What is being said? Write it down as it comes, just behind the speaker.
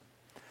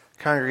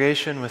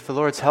Congregation, with the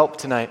Lord's help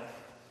tonight,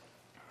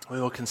 we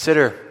will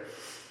consider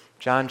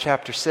John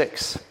chapter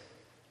 6.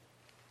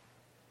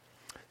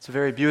 It's a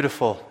very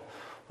beautiful,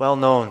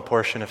 well-known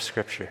portion of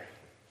Scripture.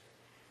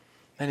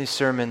 Many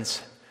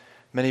sermons,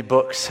 many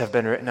books have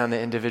been written on the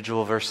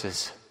individual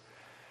verses.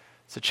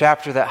 It's a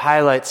chapter that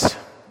highlights,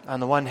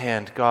 on the one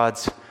hand,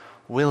 God's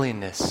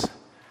willingness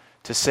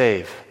to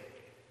save.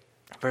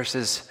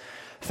 Verses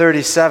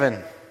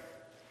 37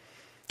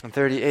 and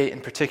 38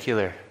 in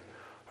particular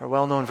are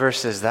well-known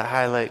verses that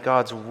highlight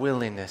God's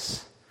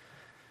willingness,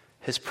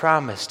 His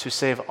promise to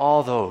save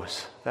all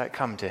those that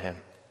come to Him.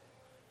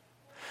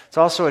 It's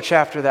also a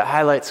chapter that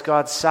highlights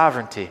God's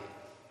sovereignty.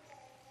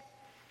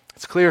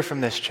 It's clear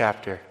from this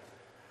chapter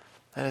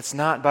that it's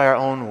not by our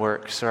own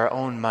works or our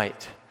own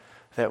might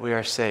that we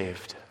are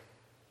saved.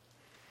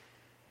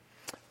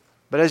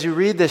 But as you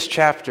read this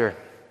chapter,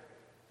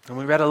 and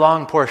we read a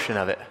long portion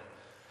of it,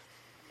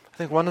 I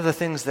think one of the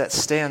things that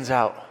stands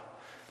out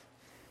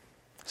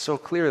so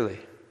clearly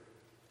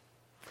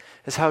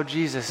is how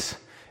Jesus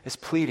is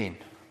pleading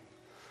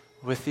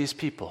with these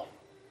people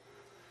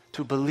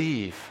to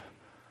believe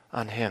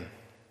on Him,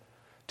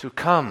 to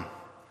come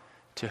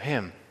to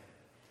Him.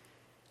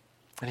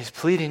 And He's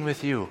pleading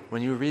with you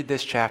when you read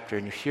this chapter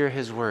and you hear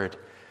His word,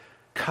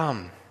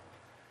 come,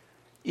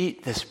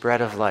 eat this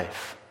bread of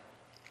life.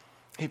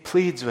 He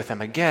pleads with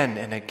them again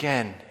and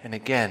again and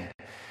again.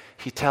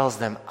 He tells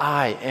them,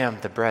 I am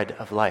the bread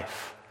of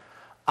life.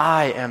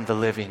 I am the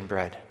living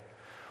bread.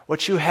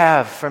 What you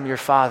have from your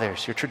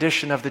fathers, your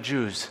tradition of the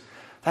Jews,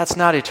 that's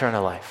not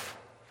eternal life.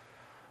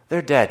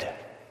 They're dead.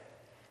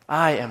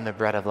 I am the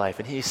bread of life.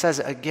 And He says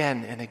it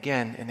again and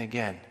again and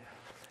again.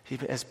 He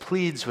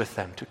pleads with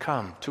them to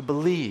come, to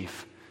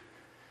believe.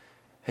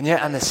 And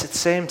yet, on the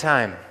same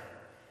time,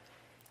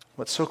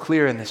 what's so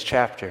clear in this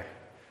chapter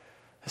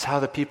is how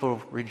the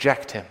people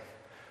reject Him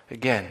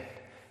again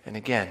and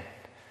again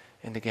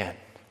and again.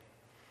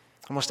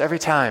 Almost every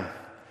time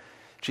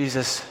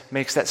Jesus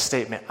makes that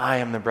statement, I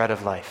am the bread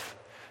of life.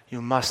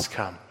 You must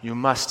come, you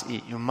must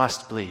eat, you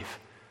must believe.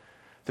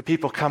 The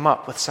people come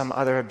up with some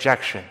other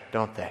objection,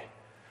 don't they?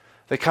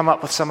 They come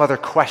up with some other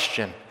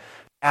question,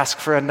 ask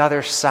for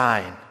another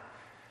sign,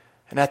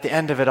 and at the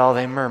end of it all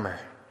they murmur,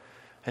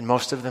 and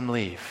most of them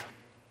leave.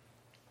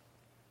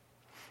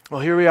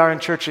 Well, here we are in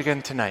church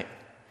again tonight,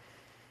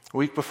 a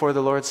week before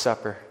the Lord's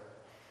Supper,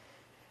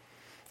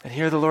 and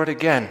here the Lord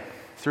again,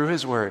 through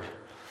His word,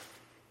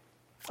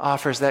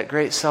 offers that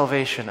great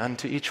salvation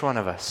unto each one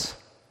of us.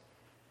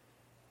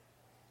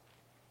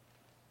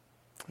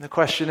 And the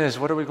question is,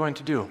 what are we going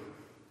to do?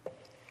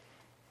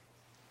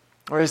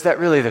 Or is that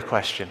really the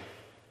question?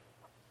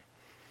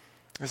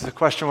 Is the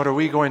question, what are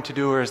we going to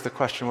do, or is the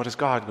question, what is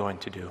God going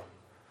to do?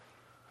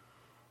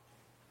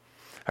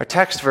 Our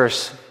text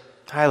verse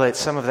highlights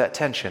some of that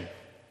tension.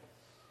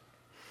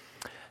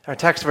 Our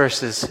text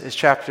verse is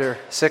chapter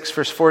 6,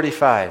 verse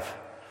 45.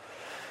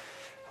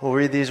 We'll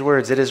read these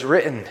words. It is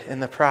written in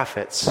the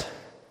prophets,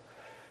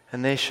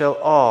 and they shall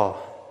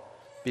all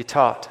be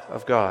taught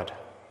of God.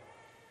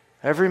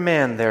 Every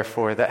man,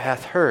 therefore, that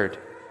hath heard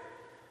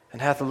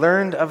and hath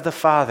learned of the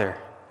Father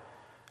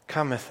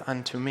cometh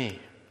unto me.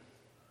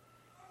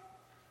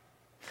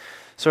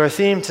 So our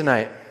theme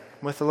tonight,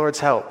 with the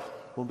Lord's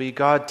help, will be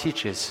God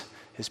teaches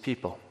His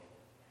people.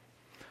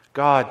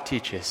 God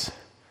teaches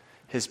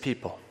His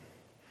people.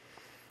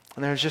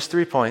 And there's just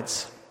 3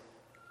 points.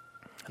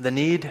 The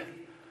need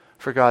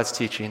for God's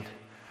teaching,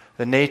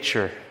 the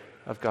nature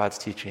of God's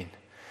teaching,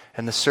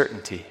 and the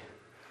certainty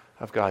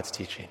of God's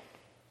teaching.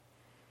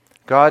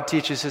 God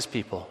teaches His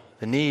people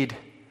the need,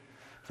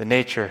 the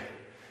nature,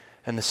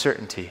 and the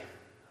certainty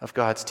of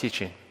God's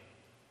teaching.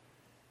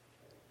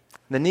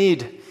 The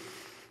need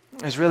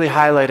is really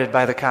highlighted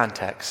by the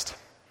context.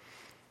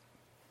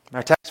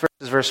 Our text verse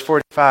is verse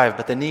 45,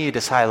 but the need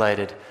is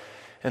highlighted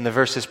in the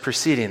verses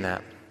preceding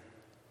that.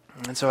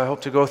 And so I hope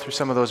to go through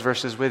some of those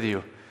verses with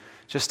you,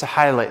 just to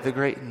highlight the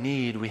great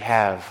need we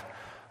have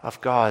of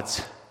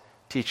God's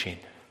teaching.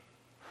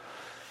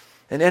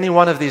 In any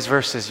one of these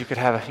verses, you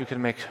could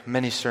make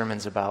many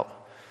sermons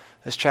about.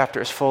 This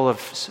chapter is full of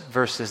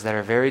verses that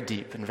are very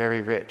deep and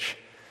very rich.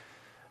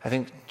 I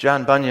think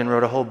John Bunyan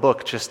wrote a whole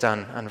book just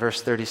on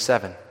verse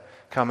 37,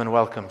 come and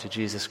welcome to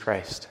Jesus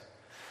Christ.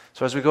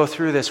 So as we go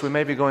through this, we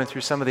may be going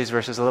through some of these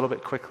verses a little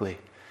bit quickly.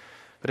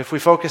 But if we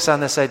focus on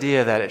this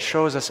idea that it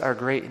shows us our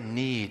great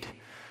need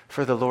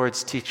for the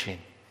Lord's teaching,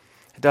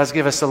 it does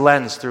give us a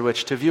lens through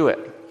which to view it.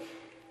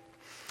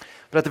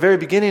 But at the very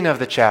beginning of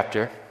the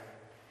chapter,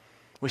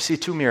 we see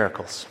 2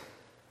 miracles.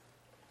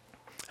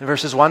 In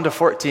verses 1 to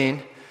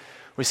 14,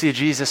 we see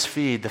Jesus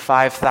feed the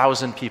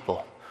 5,000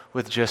 people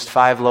with just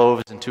 5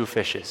 loaves and 2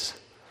 fishes.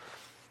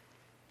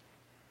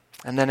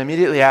 And then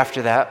immediately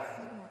after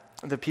that,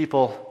 the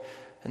people,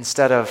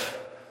 instead of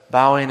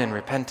bowing in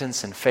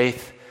repentance and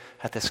faith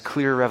at this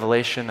clear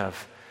revelation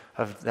of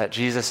that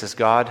Jesus is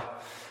God,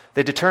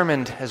 they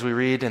determined, as we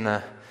read in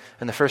the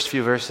first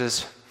few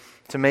verses,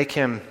 to make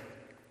Him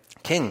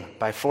king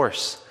by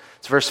force.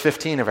 It's verse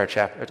 15 of our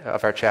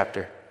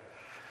chapter.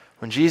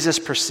 When Jesus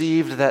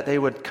perceived that they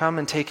would come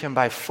and take him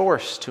by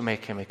force to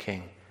make him a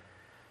king,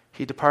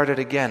 he departed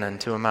again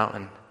unto a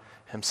mountain,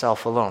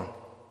 himself alone.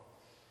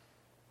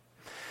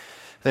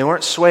 They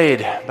weren't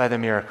swayed by the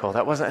miracle.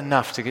 That wasn't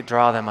enough to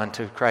draw them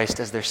unto Christ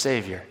as their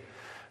Savior.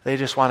 They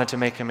just wanted to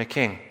make him a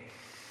king.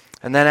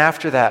 And then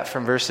after that,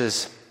 from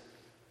verses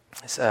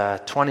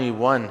 15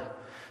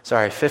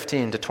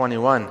 to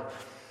 21,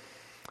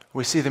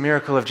 we see the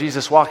miracle of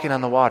Jesus walking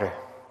on the water.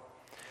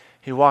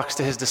 He walks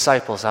to his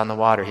disciples on the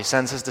water. He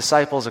sends his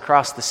disciples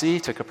across the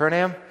sea to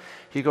Capernaum.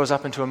 He goes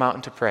up into a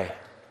mountain to pray.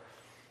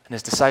 And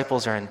his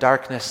disciples are in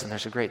darkness, and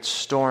there's a great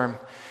storm,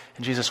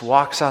 and Jesus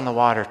walks on the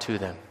water to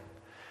them.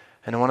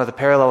 And in one of the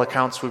parallel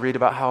accounts, we read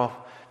about how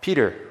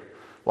Peter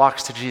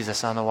walks to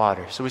Jesus on the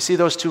water. So we see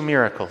those two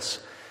miracles.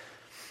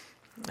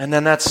 And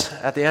then that's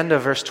at the end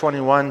of verse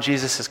 21,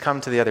 Jesus has come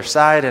to the other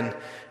side, and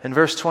in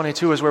verse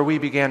 22 is where we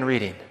began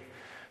reading.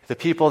 The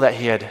people that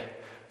he had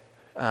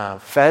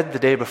fed the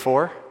day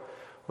before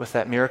with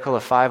that miracle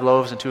of 5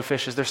 loaves and 2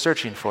 fishes, they're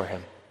searching for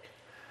him.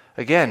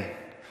 Again,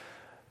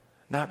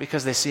 not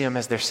because they see him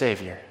as their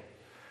Savior,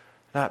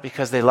 not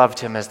because they loved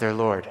him as their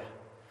Lord,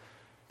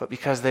 but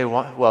because they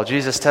want, well,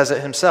 Jesus says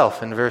it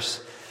himself in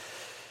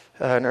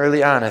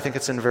early on, I think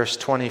it's in verse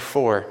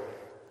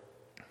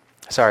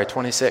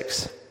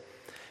 26.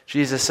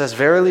 Jesus says,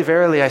 "Verily,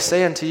 verily, I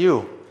say unto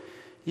you,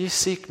 ye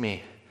seek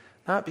me,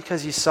 not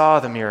because ye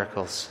saw the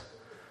miracles,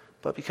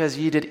 but because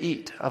ye did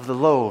eat of the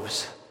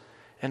loaves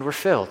and were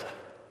filled."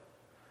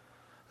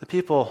 The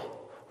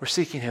people were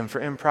seeking him for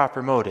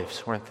improper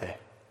motives, weren't they?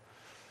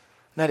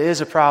 And that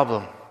is a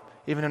problem,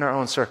 even in our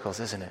own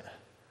circles, isn't it?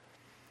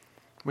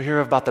 We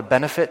hear about the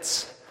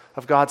benefits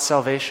of God's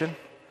salvation.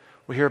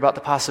 We hear about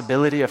the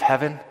possibility of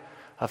heaven,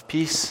 of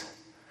peace,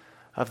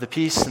 of the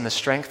peace and the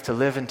strength to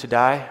live and to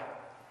die.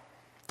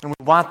 And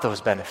we want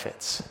those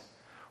benefits.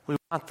 We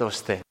want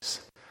those things.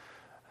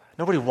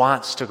 Nobody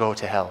wants to go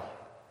to hell.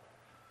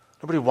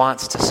 Nobody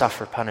wants to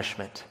suffer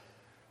punishment.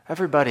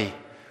 Everybody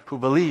who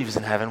believes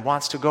in heaven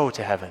wants to go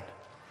to heaven.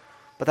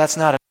 But that's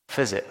not enough,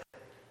 is it?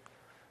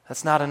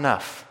 That's not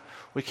enough.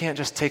 We can't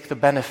just take the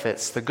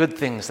benefits, the good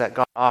things that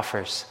God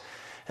offers,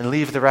 and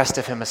leave the rest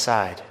of him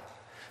aside.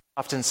 It's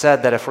often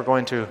said that if we're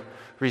going to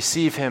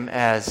receive him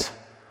as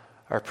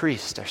our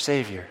priest, our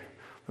Savior,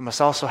 we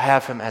must also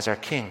have him as our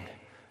King,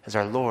 as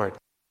our Lord,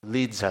 who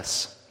leads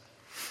us.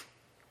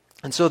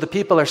 And so the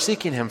people are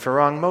seeking him for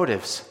wrong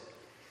motives.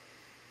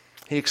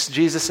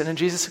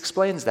 Jesus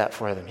explains that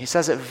for them. He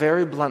says it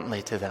very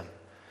bluntly to them.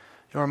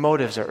 Your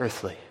motives are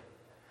earthly.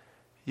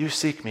 You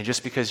seek me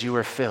just because you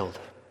are filled.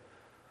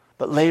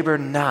 But labor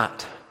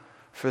not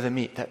for the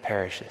meat that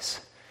perishes.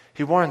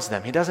 He warns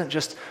them. He doesn't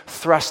just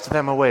thrust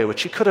them away,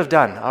 which he could have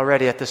done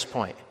already at this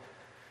point.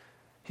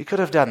 He could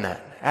have done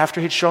that. After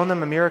he'd shown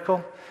them a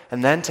miracle,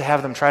 and then to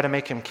have them try to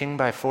make him king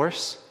by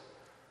force,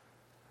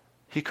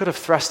 he could have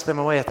thrust them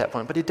away at that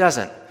point, but he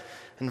doesn't.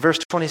 In verse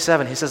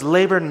 27, he says,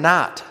 "Labor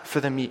not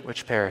for the meat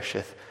which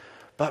perisheth,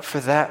 but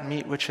for that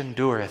meat which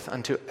endureth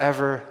unto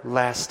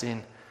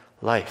everlasting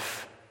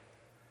life."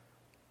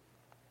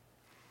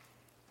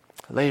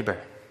 Labor.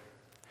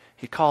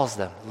 He calls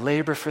them,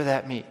 labor for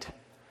that meat.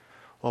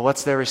 Well,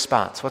 what's their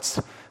response?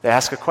 They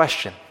ask a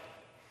question.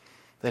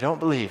 They don't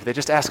believe. They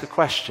just ask a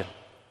question.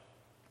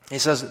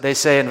 They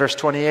say in verse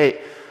 28,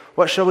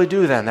 "What shall we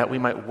do then that we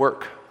might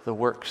work the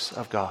works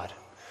of God?"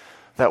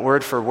 That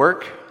word for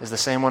work is the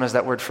same one as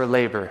that word for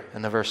labor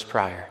in the verse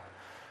prior.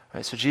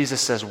 Right? So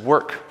Jesus says,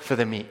 work for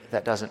the meat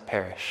that doesn't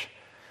perish.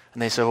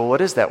 And they say, well,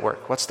 what is that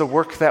work? What's the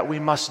work that we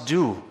must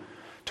do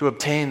to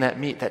obtain that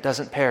meat that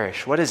doesn't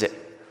perish? What is it?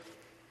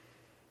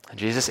 And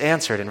Jesus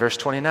answered in verse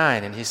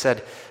 29, and he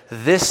said,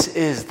 "This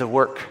is the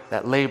work,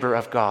 that labor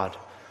of God,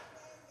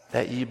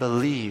 that ye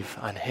believe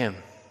on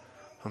him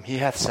whom he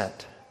hath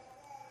sent."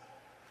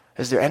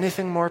 Is there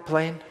anything more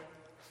plain?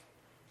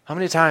 How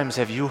many times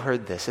have you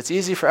heard this? It's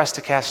easy for us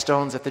to cast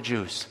stones at the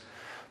Jews,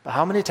 but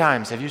how many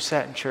times have you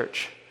sat in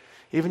church,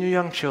 even you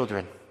young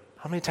children,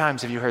 how many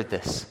times have you heard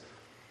this?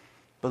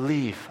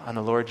 Believe on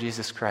the Lord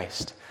Jesus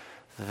Christ.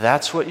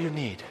 That's what you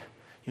need.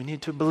 You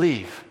need to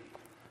believe.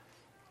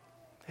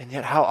 And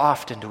yet how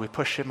often do we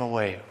push him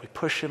away? We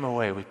push him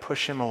away. We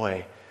push him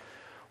away.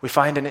 We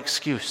find an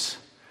excuse.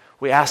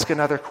 We ask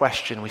another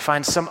question. We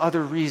find some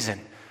other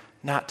reason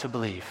not to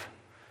believe.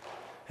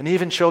 And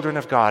even children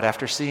of God,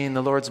 after seeing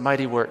the Lord's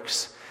mighty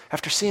works,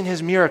 after seeing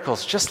his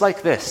miracles just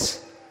like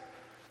this,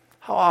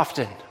 how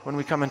often when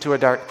we come into a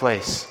dark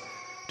place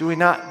do we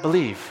not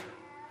believe?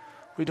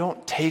 We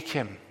don't take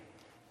him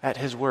at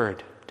his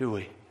word, do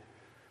we?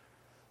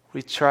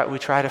 We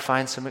try to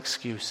find some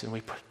excuse, and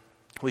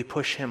we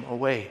push him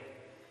away.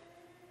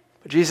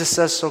 But Jesus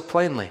says so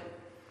plainly,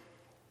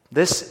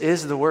 this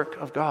is the work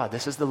of God.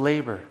 This is the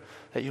labor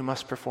that you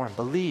must perform.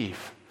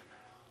 Believe.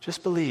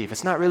 Just believe.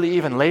 It's not really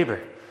even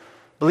labor.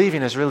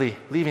 Believing is really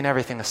leaving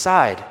everything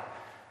aside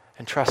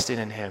and trusting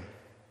in him.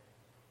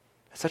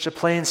 It's such a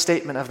plain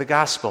statement of the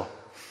gospel.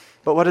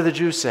 But what do the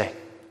Jews say?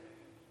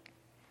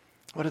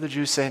 What do the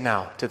Jews say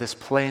now to this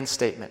plain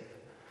statement?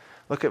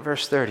 Look at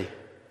verse 30.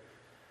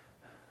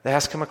 They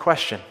ask him a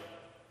question.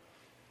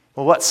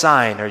 Well, what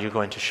sign are you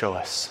going to show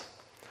us?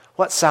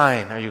 What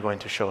sign are you going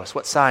to show us?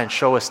 What sign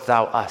showest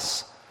thou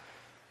us,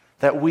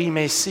 that we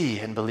may see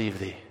and believe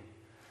thee?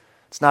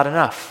 It's not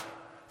enough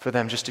for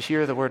them just to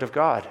hear the word of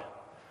God.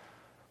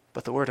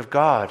 But the word of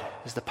God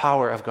is the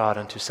power of God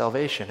unto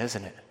salvation,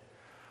 isn't it?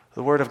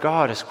 The word of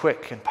God is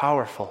quick and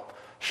powerful,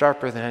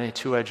 sharper than any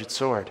two-edged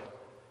sword.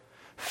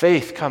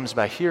 Faith comes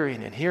by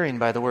hearing, and hearing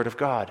by the word of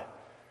God.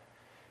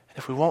 And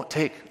if we won't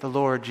take the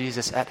Lord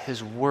Jesus at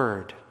his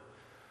word,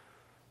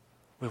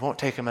 we won't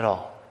take him at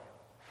all.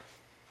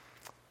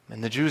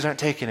 And the Jews aren't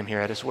taking him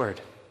here at his word.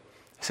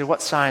 They say,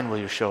 what sign will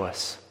you show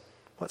us?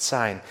 What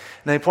sign? And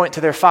they point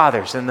to their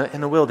fathers in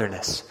the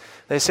wilderness.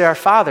 They say, our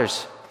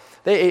fathers,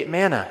 they ate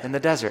manna in the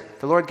desert.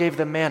 The Lord gave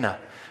them manna.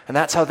 And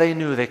that's how they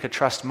knew they could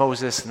trust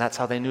Moses, and that's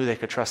how they knew they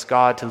could trust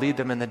God to lead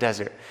them in the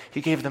desert.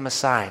 He gave them a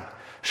sign.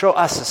 Show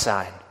us a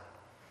sign.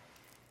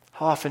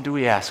 How often do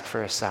we ask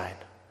for a sign?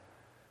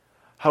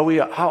 How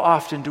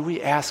often do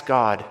we ask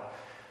God,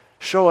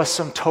 show us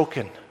some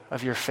token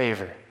of your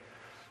favor.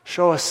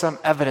 Show us some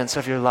evidence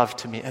of your love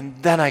to me,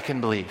 and then I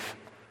can believe.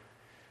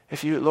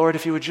 Lord,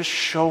 if you would just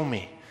show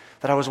me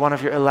that I was one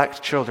of your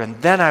elect children,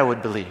 then I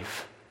would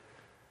believe.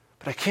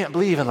 But I can't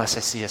believe unless I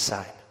see a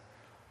sign.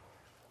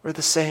 We're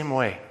the same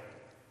way.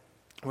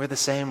 We're the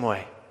same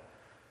way.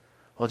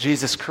 Well,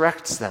 Jesus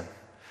corrects them.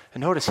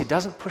 And notice, he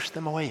doesn't push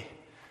them away.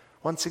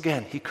 Once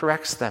again, he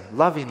corrects them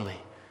lovingly.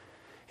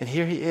 And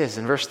here he is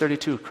in verse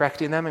 32,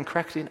 correcting them and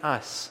correcting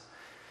us.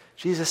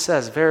 Jesus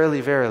says,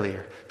 verily, verily,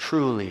 or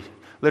truly,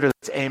 literally,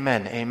 it's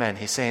amen, amen.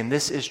 He's saying,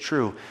 this is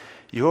true.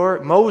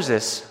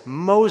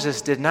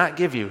 Moses did not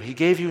give you, he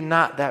gave you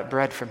not that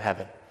bread from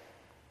heaven.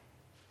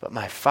 But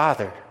my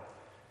Father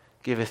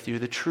giveth you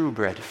the true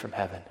bread from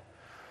heaven.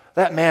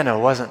 That manna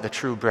wasn't the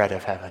true bread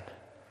of heaven.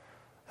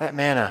 That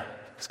manna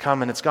has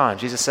come and it's gone.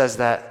 Jesus says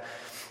that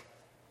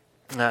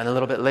a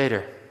little bit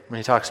later when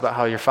he talks about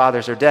how your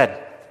fathers are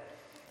dead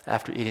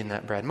after eating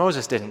that bread.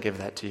 Moses didn't give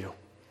that to you.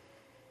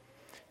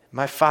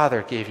 My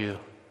Father gave you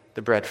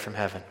the bread from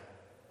heaven.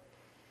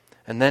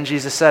 And then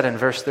Jesus said in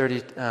verse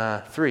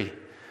 33,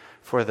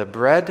 for the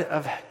bread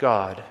of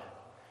God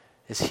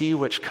is he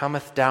which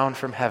cometh down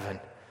from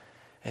heaven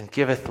and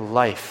giveth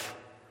life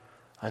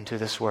unto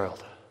this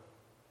world.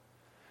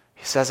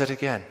 He says it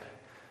again.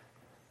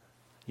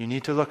 You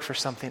need to look for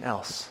something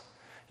else.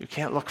 You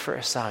can't look for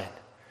a sign.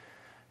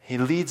 He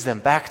leads them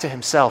back to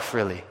himself,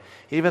 really.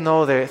 Even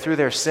though through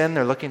their sin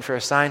they're looking for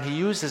a sign, he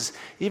uses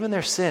even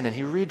their sin and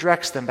he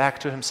redirects them back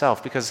to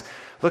himself. Because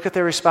look at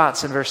their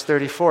response in verse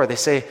 34. They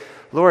say,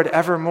 Lord,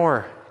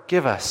 evermore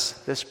give us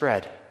this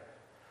bread. And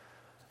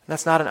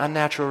that's not an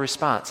unnatural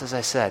response, as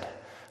I said.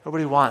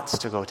 Nobody wants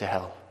to go to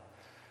hell.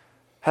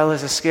 Hell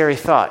is a scary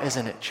thought,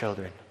 isn't it,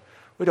 children?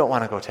 We don't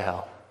want to go to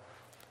hell.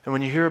 And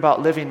when you hear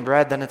about living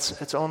bread, then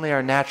it's only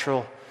our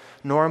natural,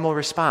 normal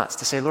response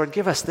to say, Lord,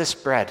 give us this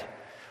bread.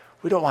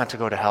 We don't want to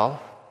go to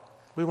hell.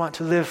 We want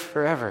to live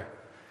forever.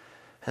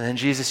 And then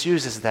Jesus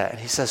uses that, and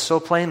he says so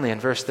plainly in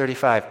verse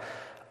 35,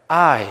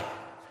 I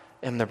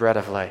am the bread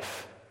of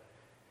life.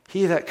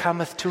 He that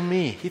cometh to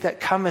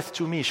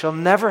me shall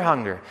never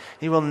hunger.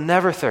 He will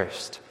never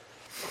thirst.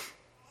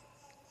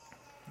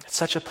 It's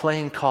such a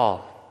plain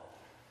call.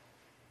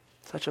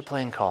 Such a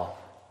plain call.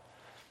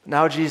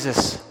 Now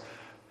Jesus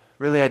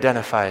really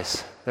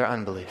identifies their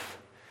unbelief.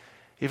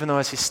 Even though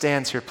as he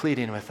stands here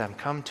pleading with them,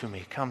 come to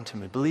me,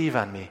 believe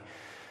on me.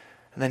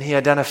 And then he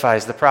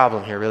identifies the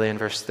problem here really in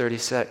verse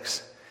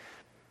 36,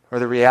 or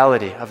the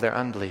reality of their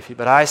unbelief.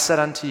 But I said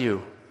unto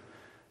you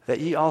that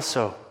ye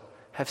also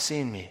have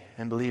seen me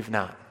and believe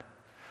not.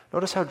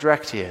 Notice how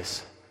direct he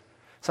is.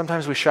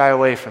 Sometimes we shy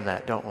away from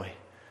that, don't we?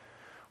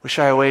 We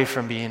shy away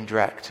from being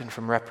direct and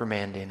from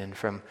reprimanding and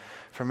from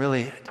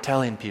really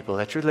telling people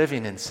that you're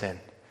living in sin.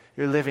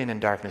 You're living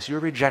in darkness. You're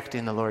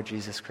rejecting the Lord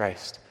Jesus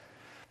Christ.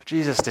 But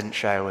Jesus didn't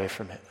shy away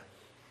from it.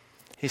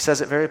 He says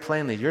it very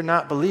plainly. You're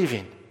not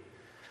believing.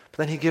 But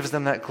then he gives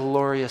them that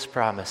glorious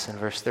promise in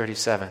verse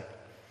 37.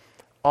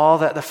 All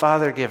that the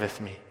Father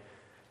giveth me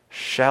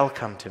shall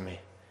come to me,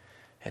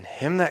 and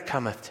him that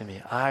cometh to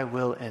me I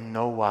will in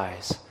no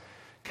wise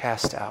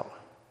cast out.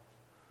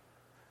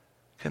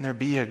 Can there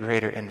be a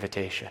greater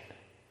invitation?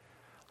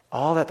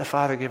 All that the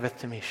Father giveth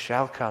to me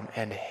shall come,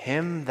 and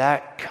him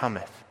that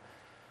cometh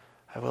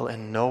I will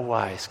in no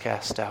wise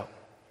cast out.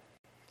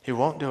 He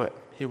won't do it.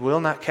 He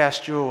will not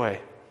cast you away.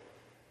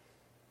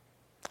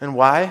 And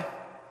why?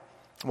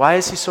 Why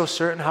is he so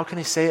certain? How can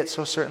he say it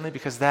so certainly?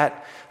 Because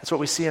that's what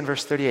we see in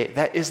verse 38.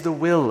 That is the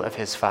will of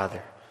his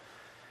Father.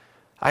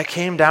 I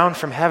came down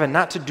from heaven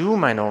not to do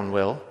mine own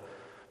will,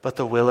 but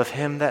the will of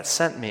him that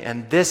sent me.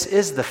 And this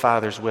is the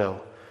Father's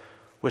will,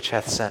 which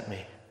hath sent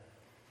me.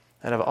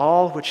 And of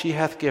all which he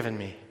hath given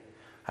me,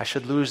 I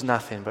should lose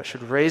nothing, but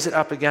should raise it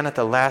up again at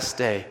the last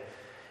day.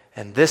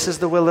 And this is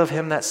the will of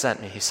him that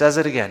sent me. He says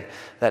it again,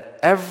 that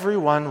every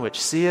one which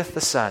seeth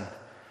the Son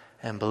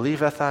and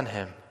believeth on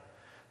him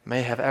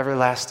may have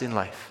everlasting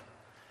life,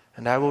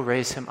 and I will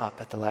raise him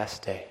up at the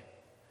last day.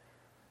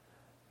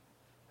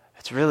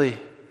 It's really,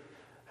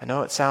 I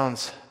know it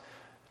sounds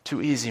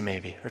too easy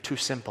maybe, or too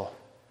simple,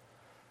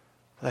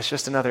 That's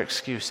just another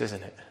excuse,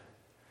 isn't it?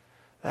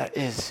 That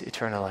is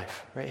eternal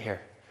life, right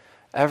here.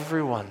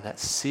 Everyone that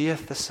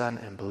seeth the Son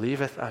and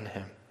believeth on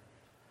him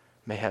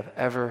may have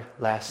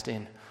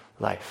everlasting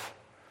life.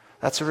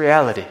 That's a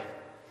reality.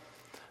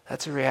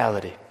 That's a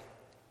reality.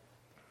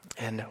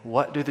 And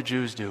what do the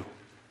Jews do?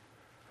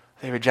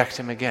 They reject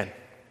him again.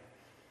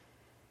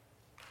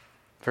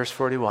 Verse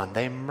 41,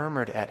 they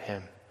murmured at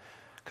him.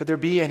 Could there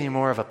be any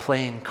more of a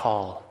plain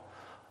call,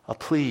 a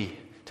plea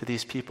to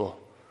these people?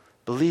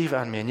 Believe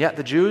on me. And yet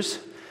the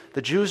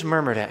Jews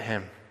murmured at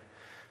him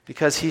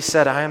because he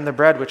said, I am the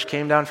bread which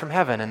came down from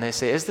heaven. And they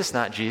say, is this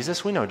not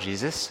Jesus? We know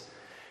Jesus.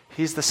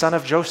 He's the son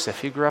of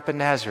Joseph. He grew up in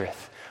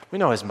Nazareth. We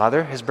know his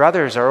mother. His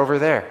brothers are over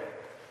there.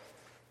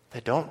 They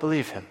don't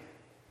believe him.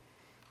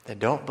 They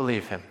don't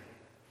believe him.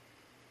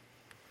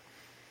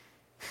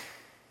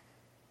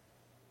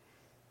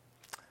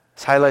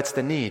 This highlights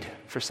the need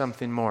for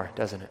something more,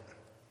 doesn't it?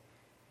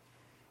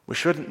 We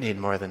shouldn't need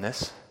more than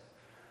this.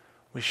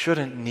 We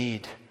shouldn't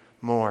need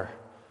more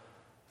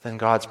than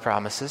God's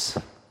promises.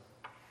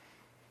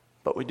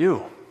 But we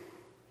do.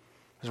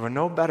 Because we're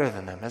no better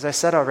than them. As I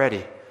said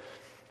already,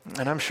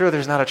 and I'm sure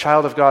there's not a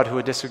child of God who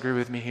would disagree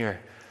with me here,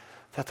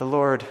 that the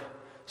Lord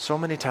so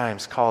many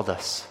times called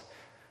us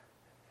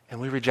and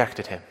we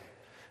rejected him.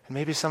 And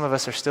maybe some of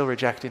us are still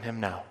rejecting him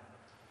now.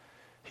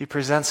 He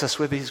presents us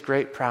with these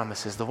great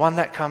promises. The one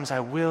that comes,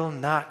 I will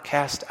not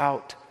cast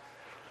out.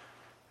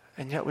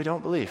 And yet we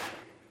don't believe.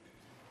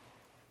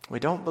 We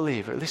don't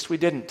believe, or at least we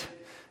didn't.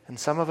 And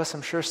some of us,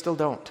 I'm sure, still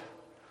don't.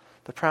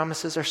 The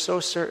promises are so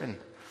certain.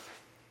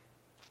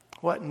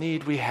 What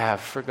need we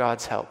have for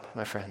God's help,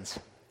 my friends?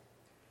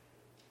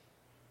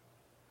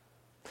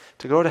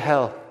 To go to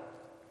hell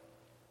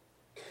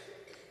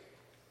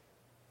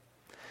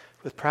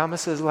with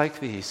promises like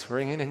these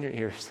ringing in your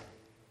ears.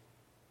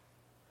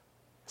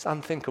 It's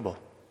unthinkable.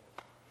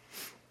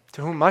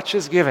 To whom much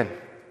is given,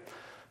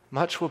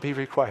 much will be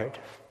required.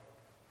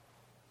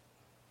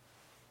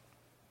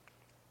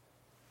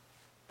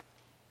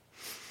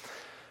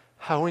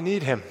 How we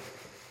need him.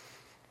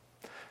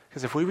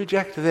 Because if we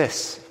reject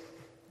this,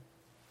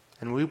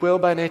 and we will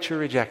by nature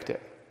reject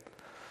it,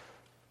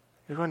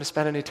 you're going to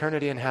spend an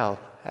eternity in hell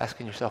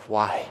asking yourself,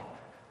 why?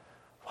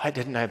 Why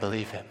didn't I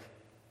believe him?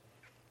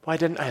 Why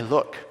didn't I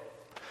look?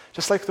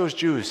 Just like those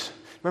Jews.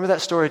 Remember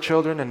that story,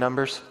 children, in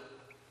Numbers?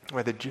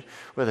 Where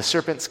the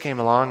serpents came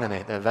along,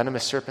 and the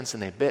venomous serpents,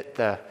 and they bit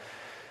the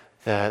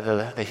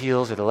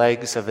heels or the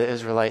legs of the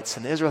Israelites,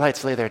 and the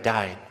Israelites lay there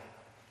dying.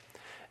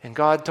 And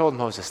God told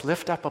Moses,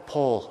 lift up a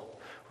pole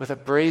with a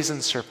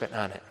brazen serpent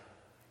on it.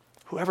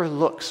 Whoever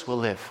looks will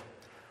live.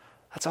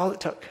 That's all it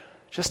took,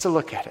 just to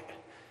look at it.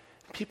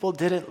 People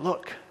didn't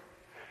look.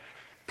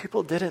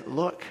 People didn't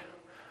look.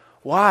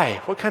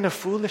 Why? What kind of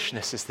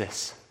foolishness is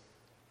this?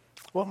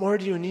 What more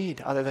do you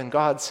need other than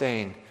God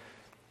saying,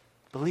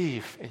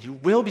 believe and you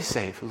will be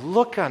saved.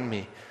 Look on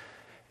me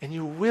and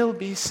you will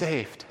be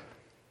saved.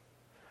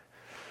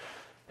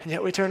 And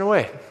yet we turn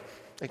away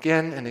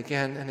again and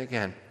again and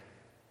again.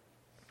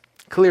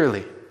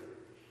 Clearly,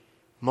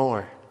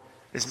 more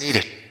is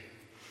needed.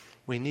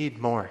 We need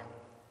more.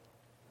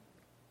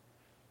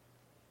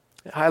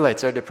 It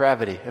highlights our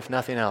depravity, if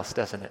nothing else,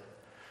 doesn't it?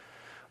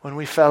 When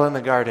we fell in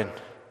the garden,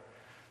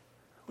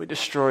 we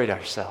destroyed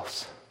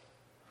ourselves.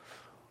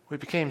 We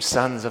became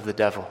sons of the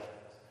devil.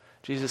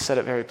 Jesus said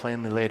it very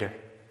plainly later.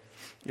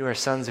 You are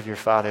sons of your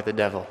father, the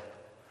devil.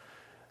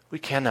 We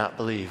cannot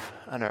believe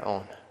on our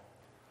own.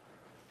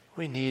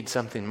 We need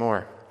something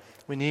more.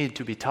 We need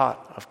to be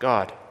taught of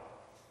God.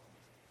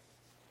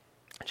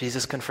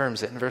 Jesus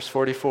confirms it in verse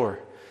 44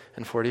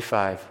 and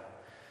 45.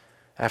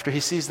 After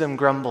he sees them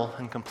grumble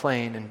and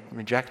complain and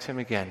reject him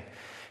again,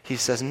 he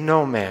says,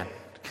 no man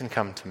can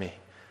come to me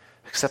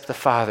except the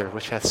Father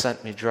which hath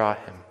sent me draw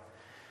him.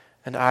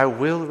 And I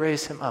will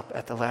raise him up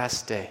at the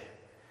last day.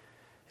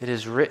 It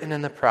is written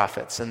in the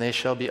prophets, and they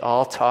shall be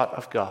all taught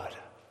of God.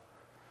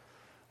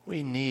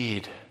 We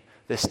need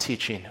this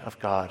teaching of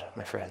God,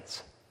 my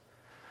friends.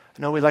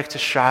 I know we like to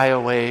shy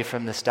away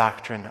from this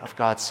doctrine of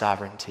God's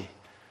sovereignty.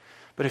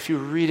 But if you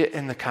read it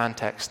in the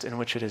context in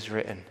which it is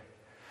written,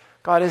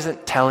 God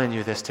isn't telling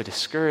you this to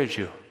discourage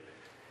you.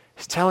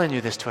 He's telling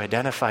you this to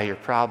identify your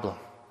problem.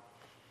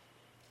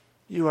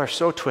 You are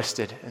so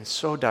twisted and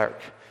so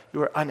dark,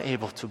 you are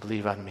unable to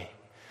believe on me.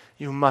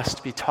 You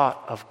must be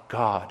taught of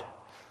God.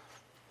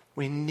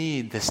 We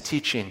need this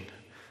teaching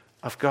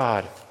of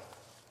God.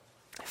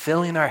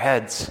 Filling our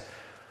heads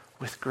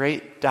with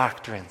great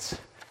doctrines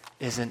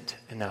isn't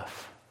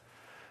enough.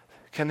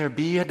 Can there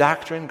be a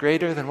doctrine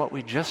greater than what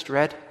we just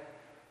read?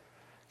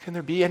 Can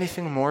there be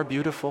anything more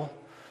beautiful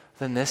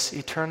than this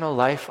eternal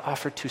life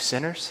offered to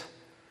sinners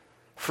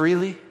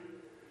freely?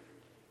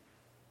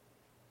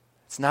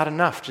 It's not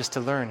enough just to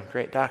learn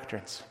great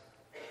doctrines.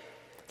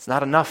 It's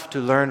not enough to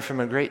learn from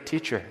a great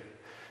teacher.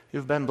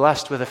 You've been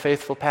blessed with a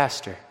faithful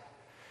pastor.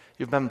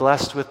 You've been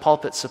blessed with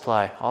pulpit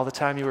supply all the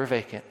time you were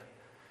vacant.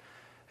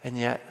 And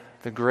yet,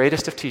 the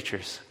greatest of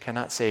teachers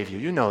cannot save you.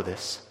 You know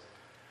this.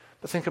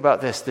 But think about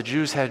this. The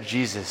Jews had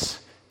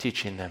Jesus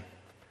teaching them.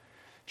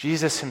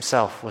 Jesus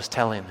himself was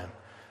telling them,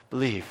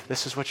 Believe.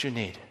 This is what you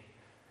need.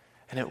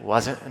 And it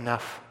wasn't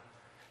enough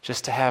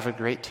just to have a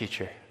great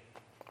teacher.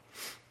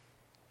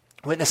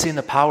 Witnessing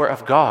the power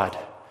of God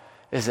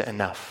isn't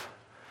enough.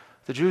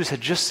 The Jews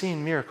had just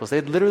seen miracles. They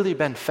had literally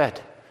been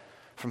fed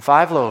from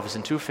 5 loaves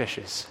and 2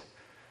 fishes.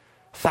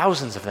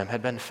 Thousands of them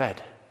had been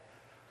fed.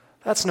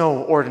 That's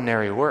no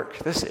ordinary work.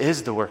 This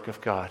is the work of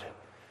God.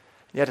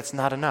 Yet it's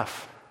not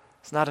enough.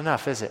 It's not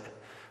enough, is it?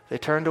 They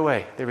turned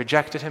away. They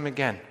rejected him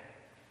again.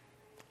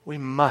 We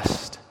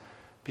must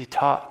be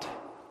taught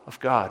of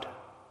God.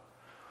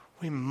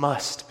 We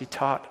must be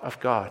taught of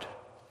God.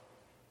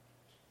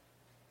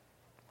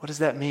 What does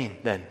that mean,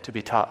 then, to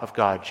be taught of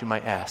God, you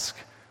might ask?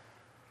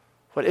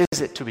 What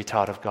is it to be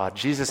taught of God?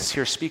 Jesus is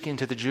here speaking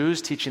to the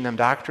Jews, teaching them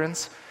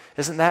doctrines.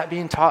 Isn't that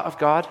being taught of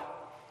God?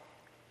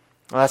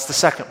 Well, that's the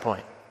second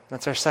point.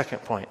 That's our second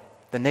point.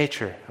 The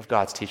nature of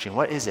God's teaching.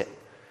 What is it?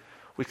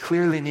 We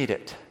clearly need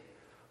it.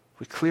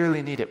 We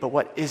clearly need it. But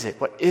what is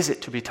it? What is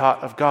it to be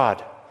taught of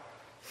God?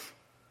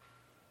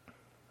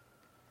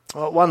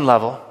 Well, at one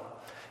level,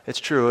 it's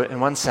true. In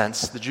one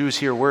sense, the Jews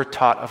here were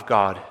taught of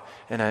God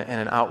in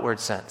an outward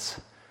sense.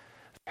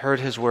 They heard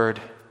his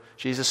word.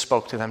 Jesus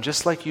spoke to them,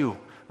 just like you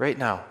right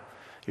now.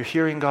 You're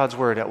hearing God's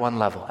word at one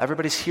level.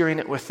 Everybody's hearing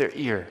it with their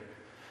ear.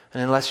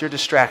 And unless you're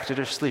distracted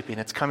or sleeping,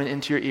 it's coming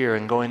into your ear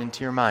and going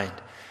into your mind.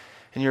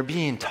 And you're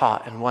being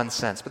taught in one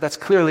sense. But that's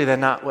clearly then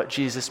not what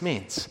Jesus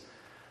means.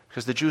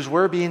 Because the Jews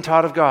were being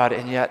taught of God,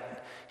 and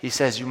yet he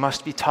says you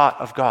must be taught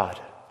of God.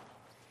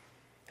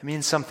 It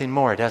means something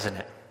more, doesn't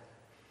it?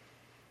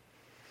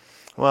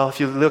 Well, if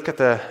you look at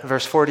the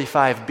verse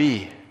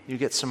 45b, you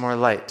get some more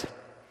light.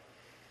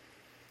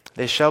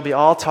 They shall be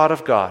all taught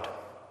of God.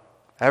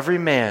 Every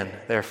man,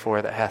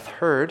 therefore, that hath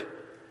heard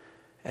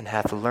and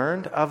hath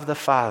learned of the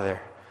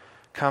Father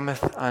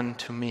cometh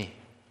unto me.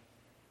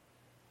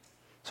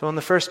 So in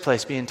the first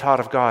place, being taught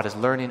of God is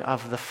learning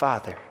of the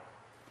Father.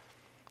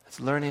 It's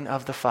learning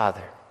of the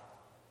Father.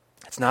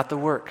 It's not the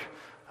work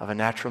of a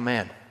natural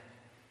man.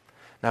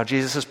 Now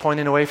Jesus is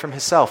pointing away from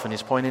himself and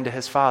he's pointing to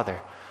his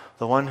Father.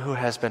 The one who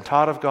has been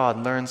taught of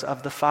God learns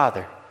of the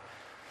Father.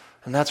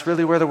 And that's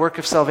really where the work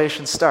of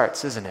salvation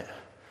starts, isn't it?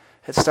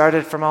 It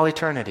started from all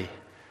eternity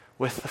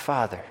with the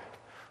Father,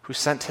 who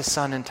sent his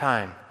Son in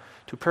time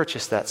to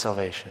purchase that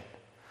salvation.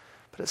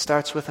 But it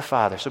starts with the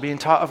Father. So being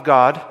taught of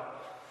God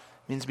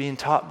means being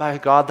taught by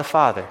God the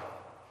Father.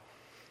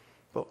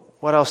 But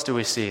what else do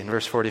we see in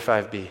verse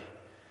 45b?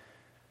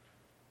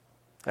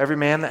 Every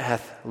man that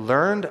hath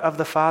learned of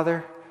the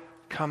Father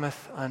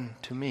cometh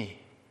unto me.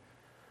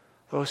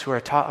 Those who are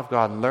taught of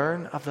God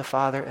learn of the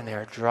Father and they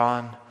are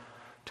drawn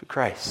to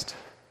Christ.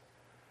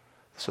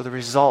 So the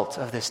result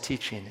of this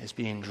teaching is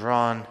being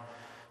drawn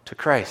to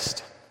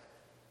Christ.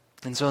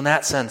 And so in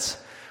that sense,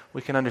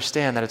 we can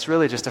understand that it's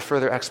really just a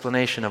further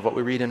explanation of what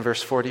we read in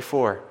verse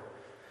 44.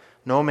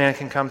 No man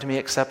can come to me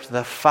except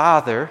the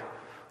Father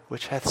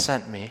which hath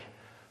sent me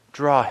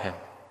draw him,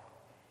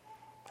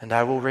 and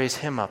I will raise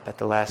him up at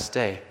the last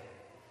day.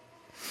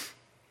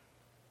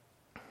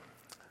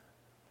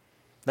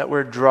 That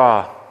word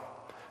draw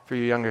for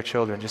you younger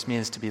children just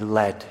means to be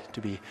led,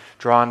 to be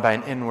drawn by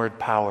an inward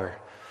power,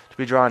 to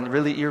be drawn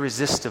really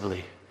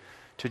irresistibly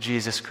to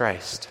Jesus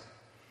Christ.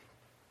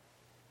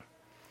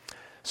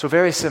 So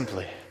very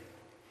simply,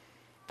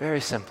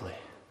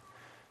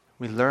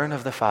 we learn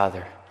of the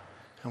Father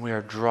and we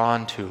are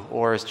drawn to,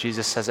 or as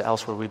Jesus says it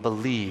elsewhere, we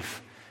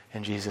believe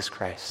in Jesus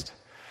Christ.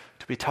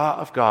 To be taught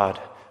of God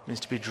means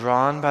to be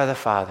drawn by the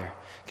Father,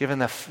 given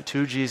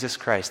to Jesus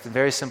Christ. And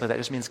very simply, that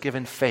just means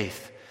given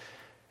faith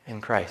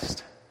in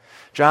Christ.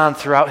 John,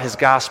 throughout his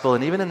gospel,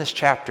 and even in this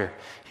chapter,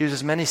 he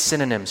uses many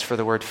synonyms for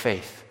the word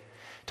faith.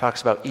 He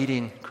talks about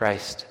eating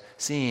Christ,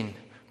 seeing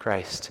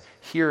Christ,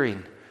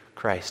 hearing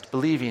Christ,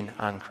 believing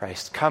on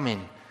Christ,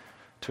 coming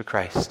to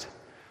Christ.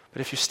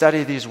 But if you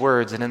study these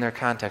words and in their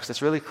context,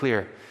 it's really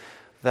clear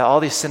that all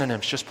these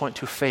synonyms just point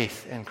to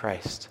faith in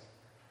Christ.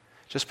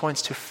 It just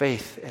points to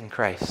faith in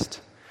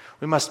Christ.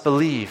 We must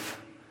believe.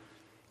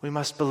 We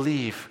must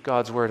believe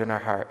God's word in our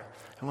heart.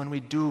 And when we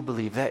do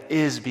believe, that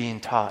is being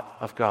taught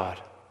of God.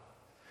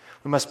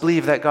 We must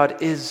believe that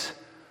God is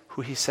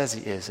who he says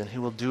he is and he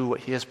will do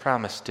what he has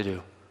promised to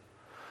do.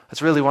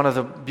 That's really one of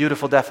the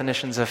beautiful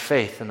definitions of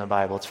faith in the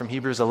Bible. It's from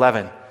Hebrews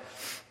 11.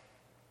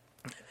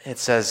 It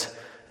says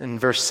in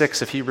verse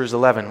 6 of Hebrews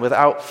 11,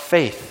 without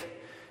faith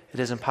it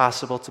is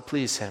impossible to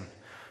please him.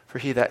 For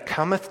he that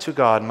cometh to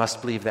God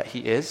must believe that he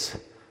is,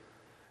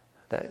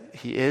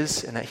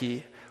 and that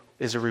he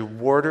is a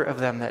rewarder of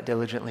them that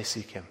diligently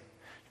seek him.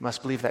 You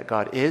must believe that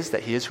God is,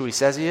 that he is who he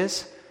says he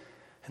is,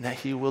 and that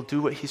he will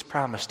do what he's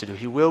promised to do.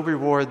 He will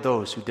reward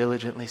those who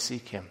diligently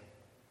seek him.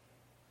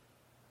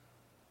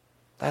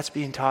 That's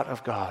being taught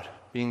of God,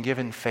 being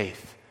given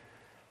faith,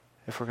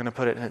 if we're going to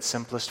put it in its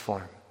simplest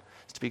form.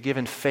 It's to be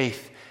given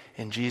faith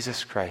in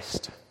Jesus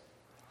Christ.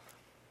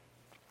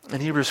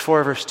 In Hebrews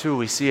 4 verse 2,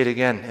 we see it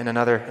again in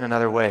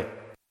another way.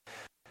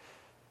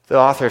 The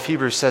author of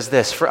Hebrews says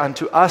this, for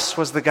unto us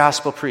was the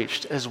gospel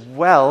preached, as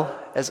well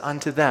as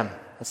unto them.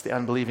 That's the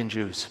unbelieving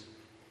Jews.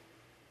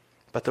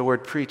 But the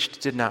word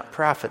preached did not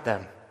profit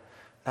them,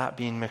 not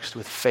being mixed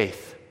with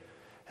faith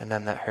in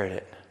them that heard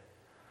it.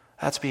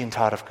 That's being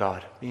taught of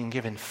God, being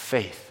given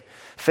faith.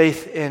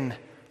 Faith in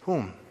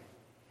whom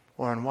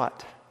or in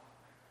what?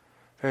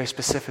 Very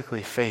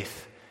specifically,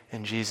 faith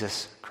in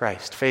Jesus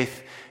Christ.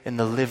 Faith in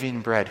the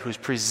living bread who's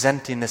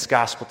presenting this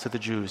gospel to the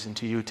Jews and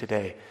to you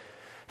today.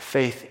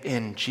 Faith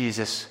in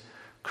Jesus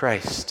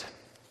Christ.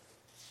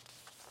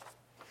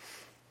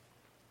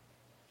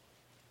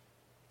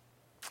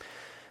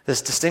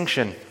 This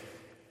distinction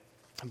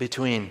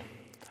between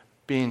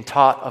being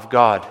taught of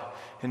God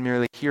and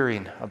merely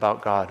hearing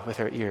about God with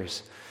our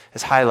ears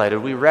is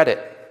highlighted. We read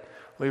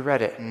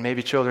it, and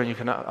maybe children, you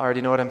can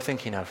already know what I'm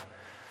thinking of.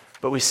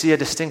 But we see a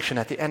distinction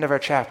at the end of our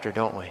chapter,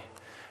 don't we?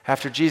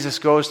 After Jesus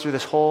goes through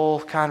this whole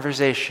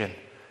conversation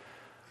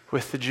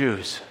with the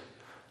Jews,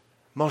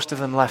 most of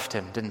them left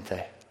him, didn't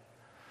they?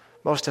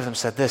 Most of them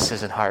said, this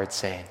isn't hard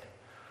saying.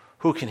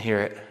 Who can hear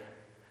it? You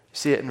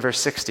see it in verse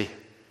 60.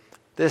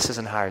 This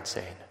isn't hard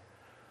saying.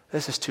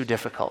 This is too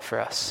difficult for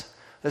us.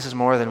 This is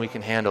more than we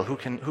can handle. Who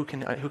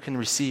can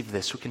receive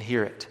this? Who can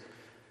hear it?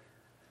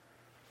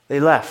 They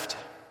left.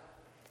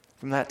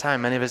 From that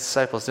time, many of his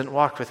disciples didn't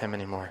walk with him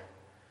anymore.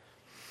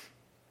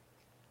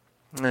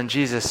 And then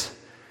Jesus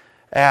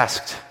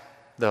asked,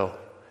 though,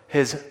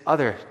 his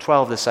other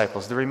 12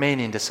 disciples, the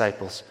remaining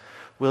disciples,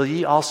 will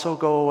ye also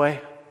go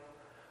away?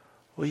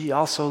 Will ye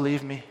also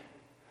leave me?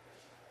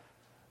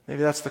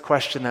 Maybe that's the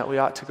question that we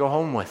ought to go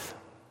home with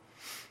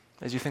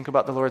as you think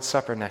about the Lord's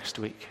Supper next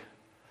week.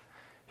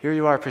 Here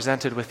you are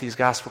presented with these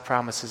gospel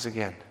promises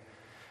again.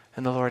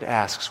 And the Lord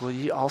asks, will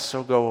ye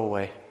also go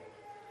away?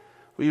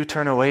 Will you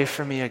turn away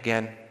from me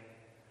again?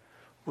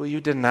 Will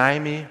you deny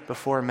me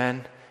before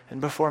men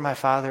and before my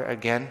Father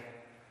again?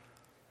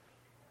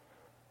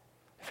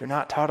 If you're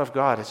not taught of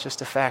God, it's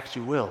just a fact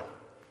you will.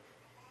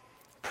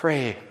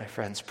 Pray, my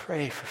friends,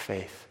 pray for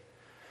faith.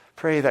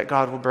 Pray that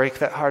God will break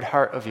that hard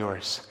heart of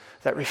yours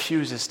that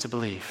refuses to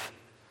believe.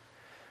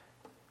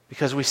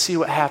 Because we see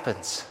what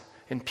happens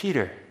in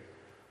Peter,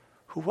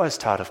 who was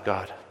taught of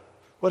God.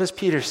 What does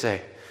Peter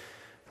say?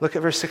 Look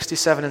at verse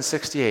 67 and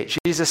 68.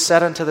 Jesus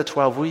said unto the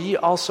 12, will ye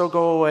also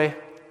go away?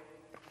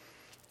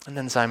 And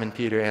then Simon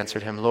Peter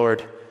answered him,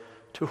 Lord,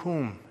 to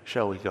whom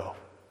shall we go?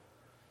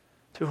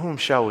 To whom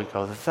shall we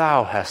go?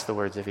 Thou hast the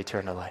words of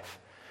eternal life.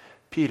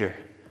 Peter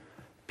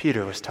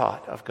was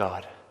taught of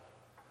God.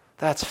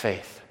 That's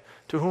faith.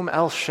 To whom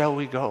else shall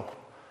we go?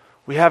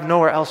 We have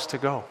nowhere else to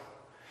go.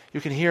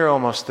 You can hear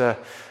almost the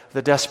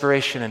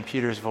desperation in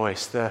Peter's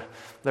voice, the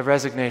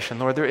resignation.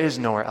 Lord, there is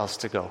nowhere else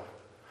to go.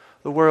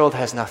 The world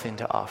has nothing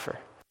to offer.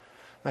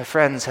 My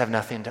friends have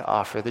nothing to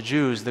offer. The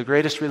Jews, the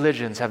greatest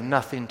religions, have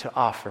nothing to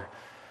offer.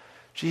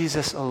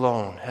 Jesus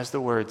alone has the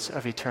words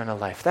of eternal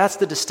life. That's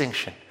the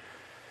distinction.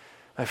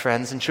 My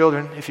friends and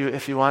children,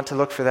 if you want to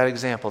look for that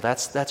example,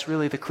 that's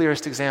really the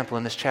clearest example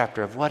in this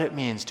chapter of what it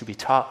means to be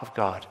taught of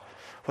God,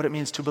 what it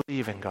means to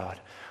believe in God.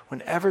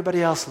 When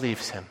everybody else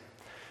leaves him,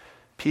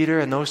 Peter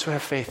and those who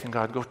have faith in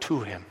God go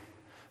to him.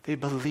 They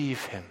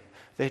believe him.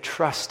 They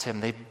trust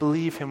him. They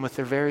believe him with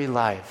their very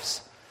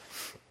lives.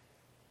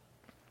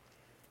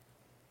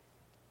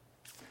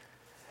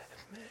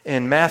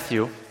 In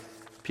Matthew,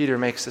 Peter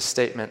makes a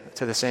statement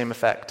to the same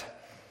effect.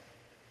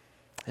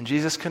 And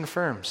Jesus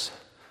confirms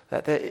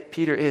that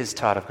Peter is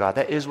taught of God.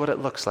 That is what it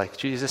looks like.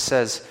 Jesus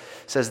says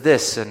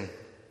this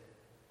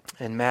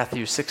in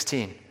Matthew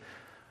 16.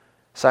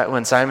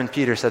 When Simon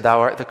Peter said, Thou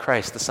art the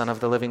Christ, the Son of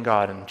the living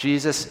God. And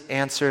Jesus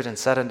answered and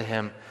said unto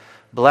him,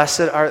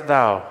 Blessed art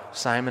thou,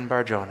 Simon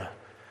Bar-Jonah,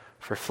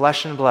 for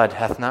flesh and blood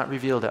hath not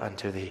revealed it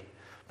unto thee,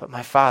 but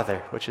my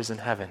Father which is in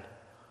heaven.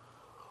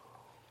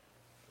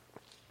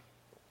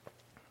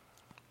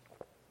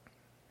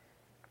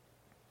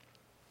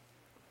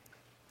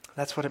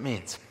 That's what it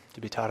means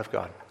to be taught of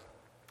God.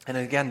 And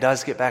it again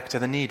does get back to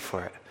the need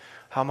for it.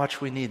 How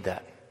much we need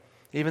that.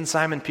 Even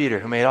Simon Peter,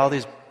 who made all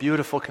these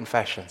beautiful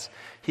confessions,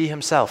 he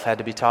himself had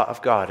to be taught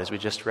of God, as we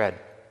just read.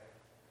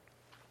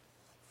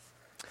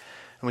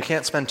 And we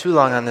can't spend too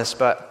long on this,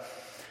 but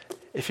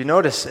if you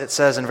notice, it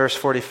says in verse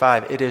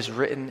 45, it is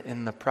written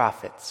in the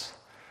prophets,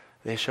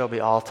 they shall be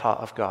all taught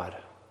of God.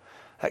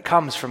 That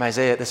comes from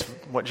Isaiah.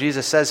 What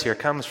Jesus says here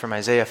comes from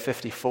Isaiah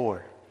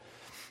 54.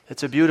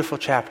 It's a beautiful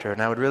chapter,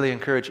 and I would really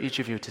encourage each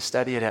of you to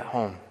study it at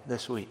home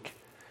this week.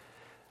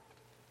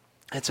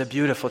 It's a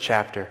beautiful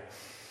chapter,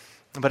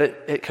 but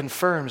it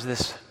confirms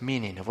this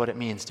meaning of what it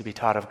means to be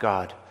taught of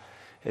God.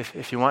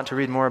 If you want to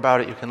read more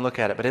about it, you can look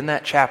at it. But in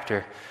that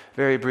chapter,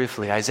 very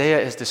briefly,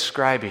 Isaiah is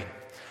describing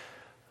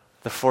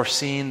the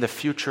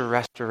future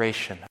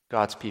restoration of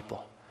God's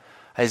people.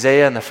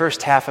 Isaiah, in the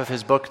first half of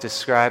his book,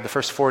 the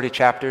first 40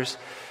 chapters,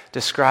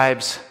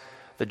 describes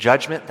the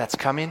judgment that's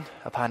coming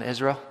upon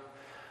Israel.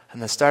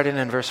 And then starting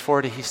in verse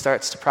 40, he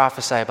starts to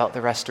prophesy about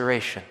the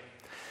restoration.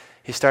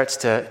 He starts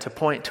to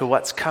point to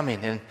what's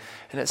coming. And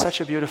it's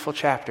such a beautiful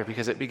chapter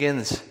because it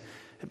begins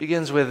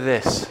with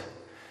this.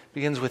 It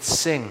begins with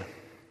sing.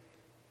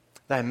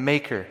 Thy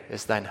Maker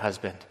is thine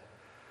husband.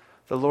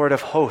 The Lord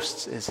of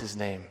hosts is his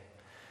name.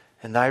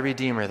 And thy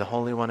Redeemer, the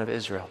Holy One of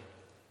Israel.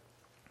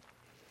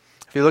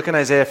 If you look in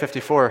Isaiah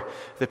 54,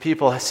 the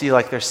people see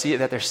like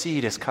that their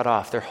seed is cut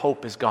off. Their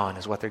hope is gone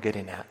is what they're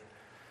getting at.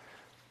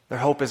 Their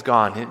hope is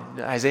gone.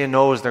 Isaiah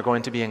knows they're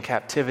going to be in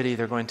captivity.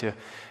 They're going to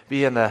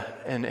be in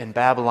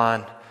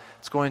Babylon.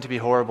 It's going to be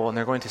horrible, and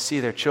they're going to see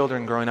their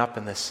children growing up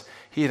in this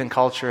heathen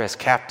culture as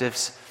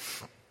captives.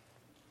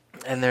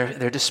 And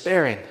they're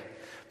despairing.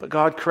 But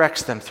God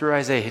corrects them through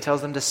Isaiah. He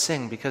tells them to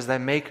sing because thy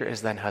Maker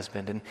is thine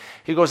husband. And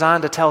he goes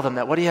on to tell them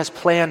that what he has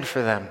planned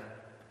for them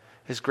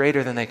is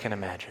greater than they can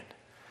imagine.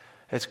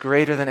 It's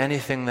greater than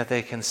anything that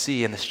they can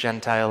see in this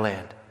Gentile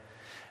land.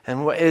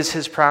 And what is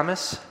his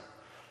promise?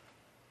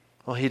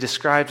 Well, he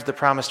describes the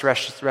promised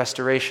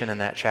restoration in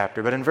that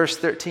chapter. But in verse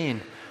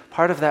 13,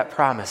 part of that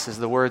promise is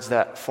the words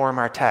that form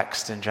our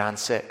text in John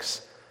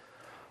 6.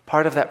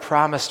 Part of that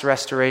promised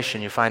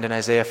restoration you find in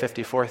Isaiah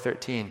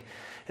 54:13.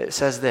 It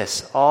says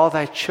this, all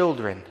thy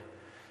children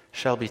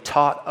shall be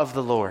taught of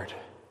the Lord,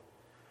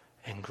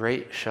 and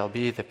great shall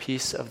be the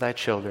peace of thy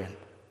children.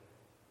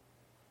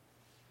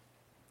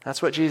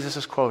 That's what Jesus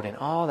is quoting.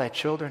 All thy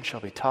children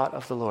shall be taught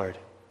of the Lord.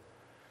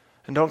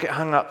 And don't get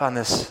hung up on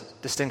this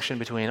distinction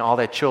between all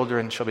thy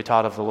children shall be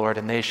taught of the Lord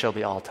and they shall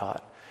be all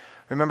taught.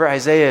 Remember,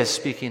 Isaiah is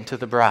speaking to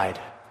the bride.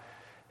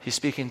 He's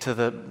speaking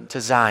to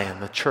Zion,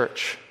 the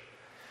church.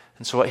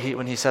 And so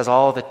when he says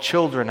all the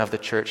children of the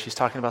church, he's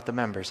talking about the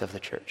members of the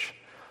church.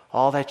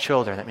 All thy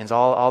children, that means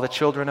all the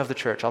children of the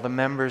church, all the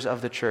members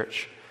of the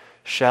church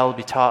shall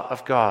be taught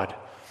of God,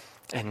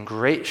 and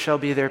great shall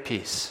be their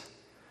peace.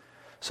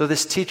 So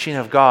this teaching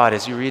of God,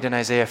 as you read in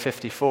Isaiah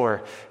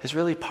 54, is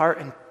really part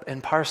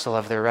and parcel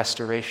of their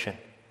restoration.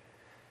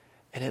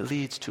 And it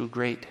leads to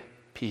great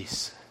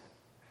peace.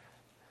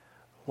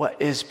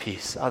 What is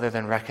peace other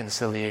than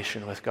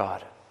reconciliation with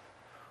God?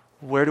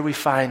 Where do we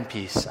find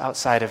peace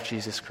outside of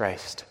Jesus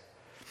Christ?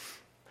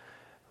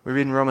 We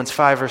read in Romans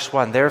 5, verse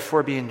 1,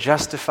 therefore being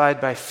justified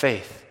by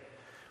faith,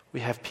 we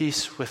have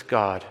peace with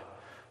God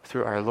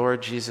through our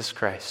Lord Jesus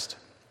Christ.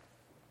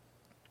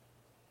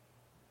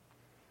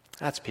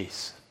 That's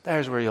peace.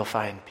 There's where you'll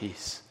find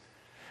peace.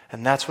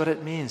 And that's what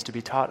it means to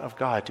be taught of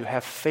God, to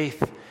have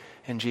faith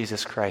in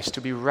Jesus Christ,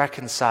 to be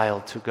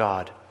reconciled to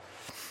God.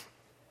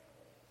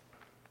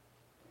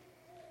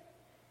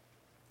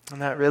 And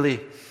that really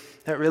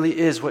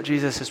is what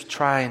Jesus is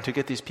trying to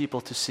get these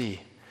people to see.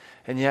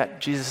 And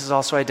yet, Jesus is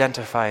also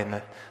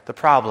identifying the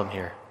problem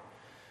here.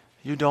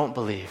 You don't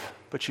believe,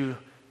 but you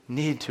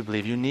need to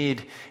believe. You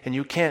need and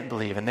you can't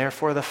believe. And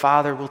therefore the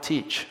Father will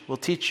teach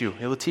you.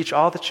 He will teach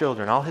all the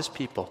children, all his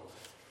people.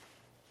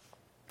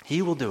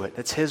 He will do it.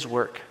 It's his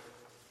work.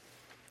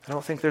 I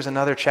don't think there's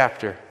another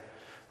chapter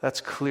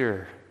that's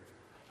clearer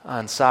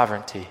on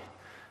sovereignty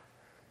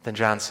than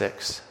John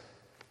 6.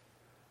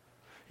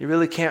 You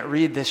really can't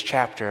read this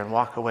chapter and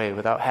walk away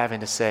without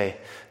having to say,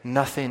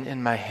 nothing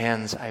in my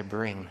hands I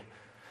bring,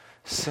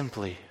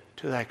 simply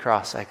to thy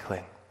cross I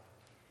cling.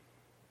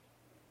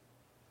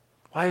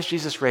 Why is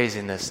Jesus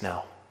raising this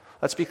now?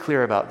 Let's be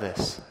clear about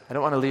this. I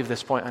don't want to leave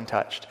this point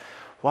untouched.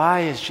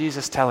 Why is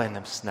Jesus telling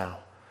this now?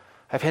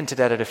 I've hinted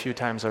at it a few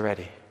times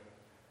already.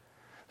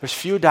 There's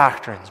few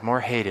doctrines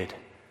more hated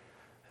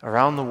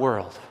around the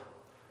world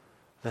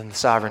than the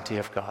sovereignty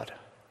of God.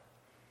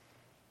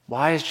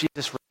 Why is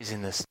Jesus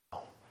raising this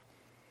now?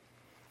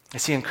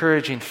 Is he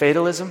encouraging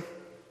fatalism?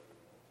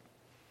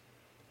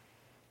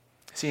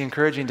 Is he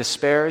encouraging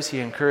despair? Is he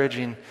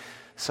encouraging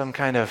some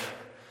kind of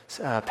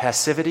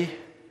passivity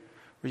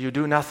where you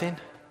do nothing?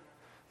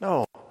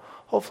 No.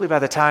 Hopefully by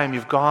the time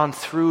you've gone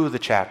through the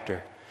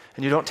chapter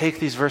and you don't take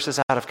these verses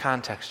out of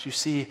context, you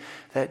see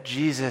that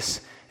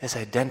Jesus is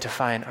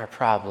identifying our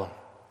problem.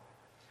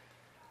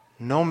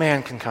 No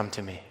man can come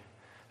to me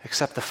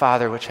except the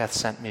Father which hath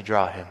sent me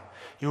draw him.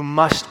 You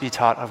must be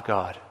taught of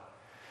God.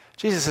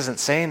 Jesus isn't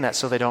saying that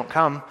so they don't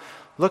come.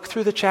 Look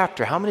through the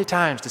chapter. How many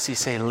times does he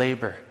say,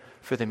 labor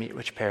for the meat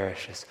which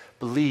perishes?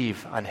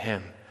 Believe on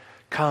him.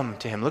 Come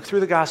to him. Look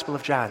through the Gospel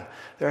of John.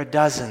 There are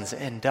dozens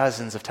and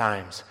dozens of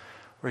times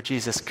where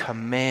Jesus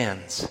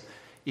commands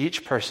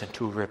each person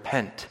to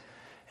repent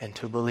and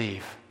to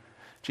believe.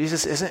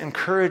 Jesus isn't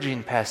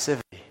encouraging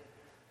passivity.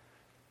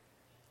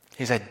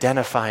 He's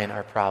identifying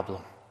our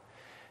problem,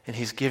 and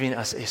he's giving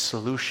us a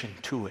solution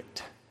to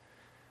it.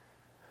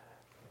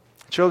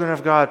 Children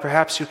of God,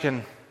 perhaps you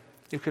can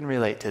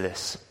relate to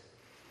this.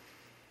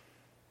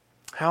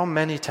 How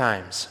many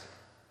times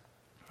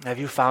have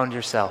you found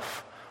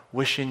yourself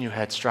wishing you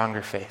had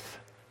stronger faith?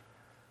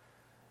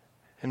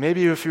 And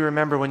maybe if you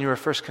remember when you were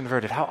first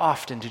converted, how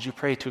often did you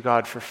pray to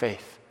God for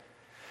faith?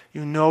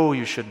 You know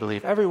you should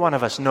believe. Every one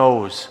of us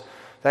knows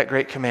that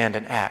great command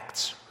in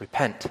Acts,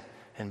 repent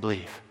and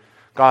believe.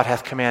 God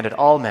hath commanded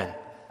all men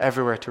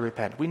everywhere to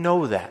repent. We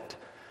know that.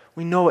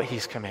 We know what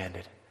he's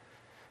commanded.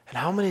 And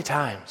how many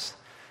times,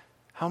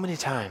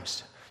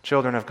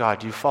 children of God,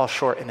 do you fall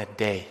short in a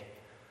day?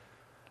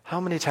 How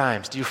many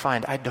times do you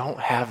find, I don't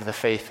have the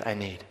faith I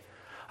need?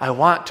 I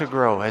want to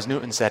grow, as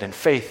Newton said, in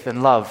faith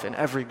and love and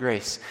every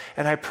grace.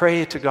 And I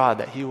pray to God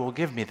that he will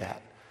give me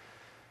that.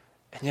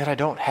 And yet I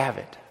don't have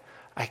it.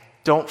 I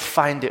don't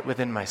find it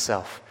within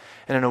myself.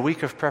 And in a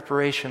week of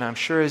preparation, I'm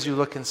sure as you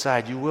look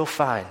inside, you will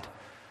find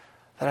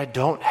that I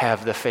don't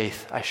have the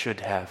faith I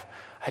should have.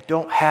 I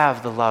don't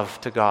have the love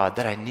to God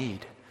that I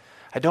need.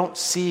 I don't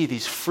see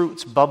these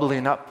fruits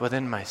bubbling up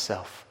within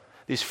myself,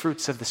 these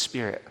fruits of the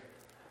Spirit.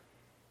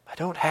 I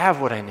don't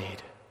have what I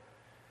need.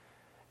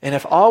 And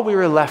if all we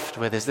were left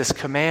with is this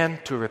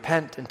command to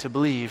repent and to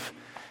believe,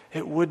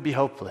 it would be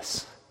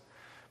hopeless.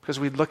 Because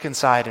we'd look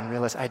inside and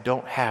realize, I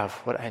don't have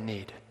what I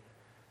need.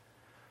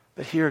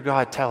 But here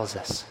God tells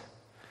us,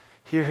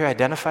 here He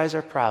identifies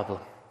our problem.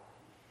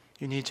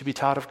 You need to be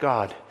taught of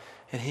God.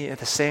 And He, at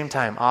the same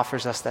time,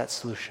 offers us that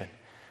solution.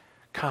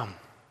 Come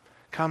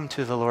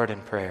to the Lord in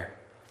prayer.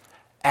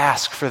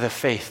 Ask for the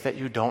faith that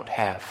you don't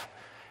have.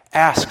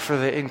 Ask for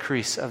the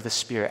increase of the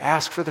Spirit.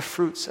 Ask for the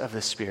fruits of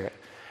the Spirit.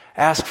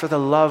 Ask for the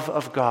love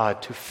of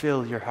God to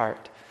fill your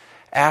heart.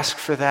 Ask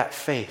for that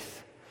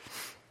faith.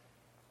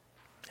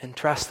 And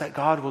trust that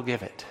God will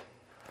give it.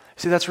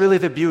 See, that's really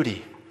the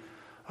beauty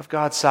of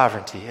God's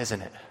sovereignty,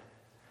 isn't it?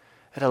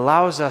 It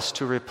allows us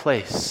to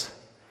replace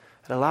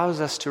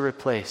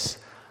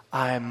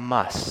I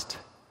must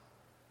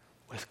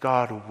with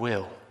God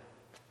will.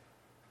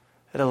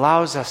 It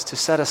allows us to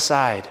set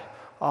aside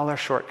all our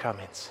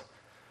shortcomings.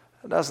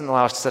 It doesn't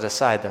allow us to set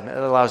aside them. It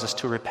allows us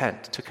to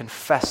repent, to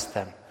confess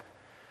them,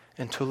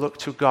 and to look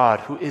to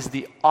God, who is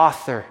the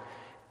author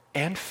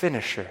and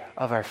finisher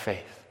of our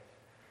faith.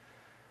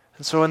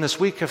 And so in this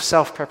week of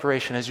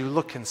self-preparation, as you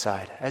look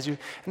inside,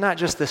 not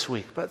just this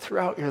week, but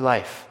throughout your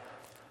life,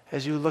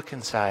 as you look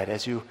inside,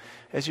 as you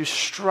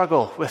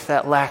struggle with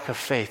that lack of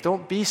faith,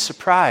 don't be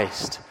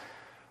surprised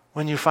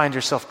when you find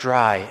yourself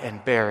dry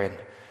and barren.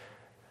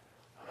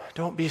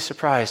 Don't be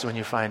surprised when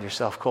you find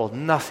yourself cold.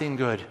 Nothing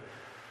good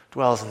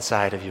dwells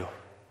inside of you.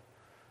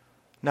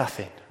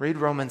 Nothing. Read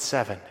Romans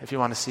 7 if you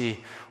want to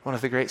see one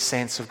of the great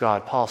saints of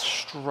God, Paul,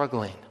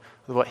 struggling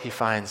with what he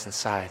finds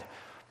inside.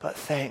 But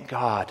thank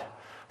God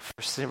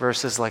for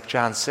verses like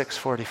John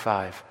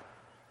 6:45,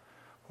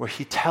 where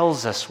he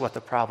tells us what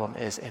the problem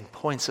is and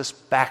points us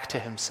back to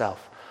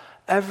himself.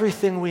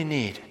 Everything we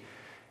need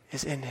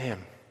is in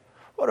him.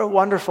 What a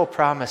wonderful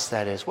promise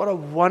that is. What a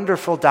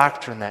wonderful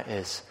doctrine that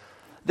is.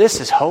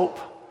 This is hope.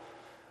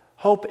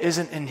 Hope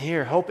isn't in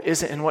here. Hope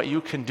isn't in what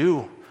you can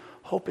do.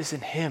 Hope is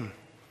in him.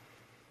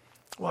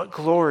 What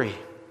glory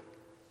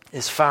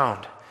is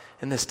found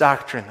in this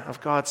doctrine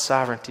of God's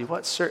sovereignty.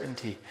 What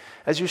certainty.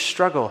 As you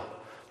struggle,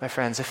 my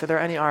friends, if there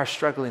any are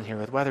struggling here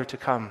with whether to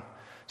come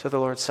to the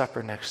Lord's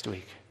Supper next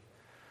week,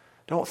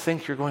 don't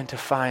think you're going to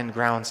find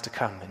grounds to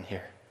come in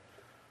here.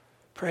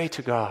 Pray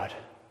to God.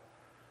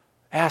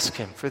 Ask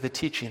Him for the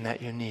teaching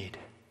that you need.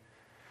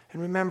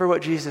 And remember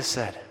what Jesus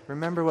said.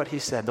 Remember what He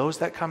said. Those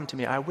that come to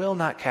me, I will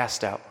not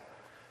cast out.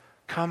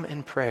 Come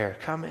in prayer.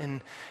 Come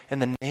in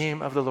the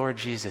name of the Lord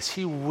Jesus.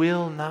 He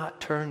will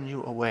not turn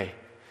you away.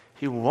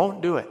 He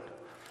won't do it.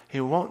 He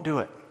won't do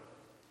it.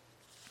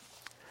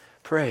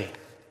 Pray.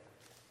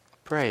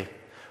 Pray.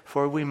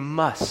 For we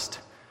must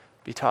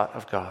be taught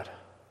of God.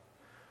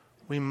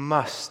 We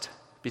must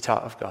be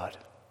taught of God.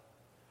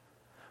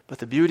 But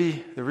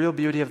the real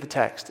beauty of the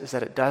text is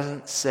that it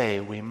doesn't say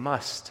we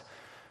must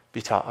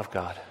be taught of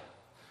God.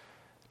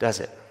 Does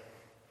it?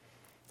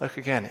 Look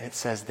again, it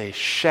says they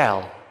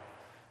shall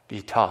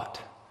be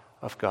taught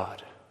of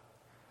God.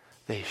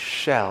 They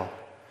shall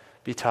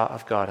be taught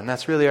of God. And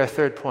that's really our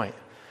third point,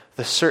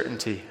 the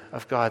certainty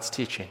of God's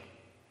teaching.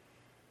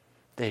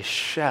 They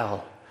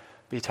shall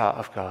be taught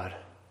of God.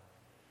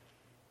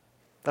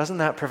 Doesn't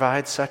that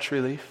provide such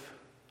relief?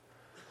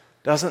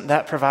 Doesn't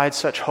that provide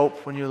such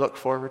hope when you look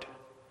forward?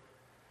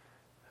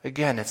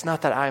 Again, it's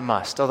not that I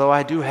must, although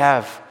I do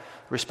have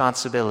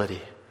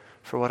responsibility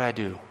for what I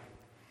do.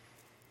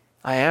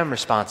 I am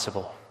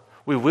responsible.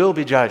 We will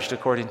be judged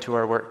according to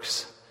our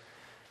works.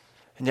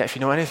 And yet, if you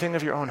know anything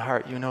of your own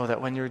heart, you know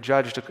that when you're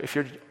judged, if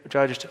you're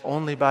judged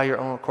only by your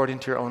own, according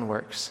to your own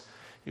works,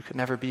 you could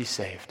never be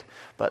saved.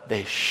 But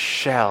they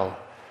shall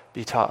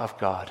be taught of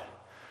God.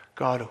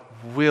 God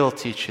will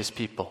teach His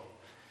people.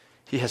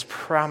 He has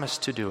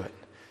promised to do it.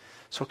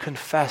 So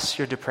confess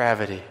your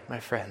depravity, my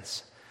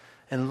friends,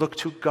 and look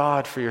to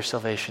God for your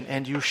salvation,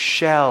 and you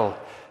shall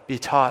be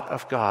taught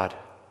of God.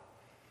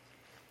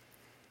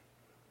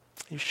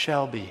 You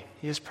shall be.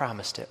 He has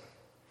promised it.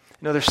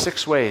 You know, there's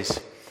 6 ways.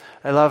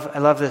 I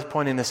love this,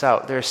 pointing this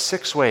out. There are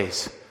 6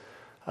 ways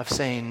of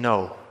saying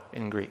no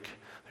in Greek.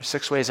 There's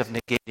 6 ways of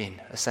negating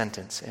a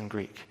sentence in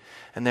Greek.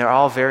 And they're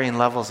all varying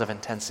levels of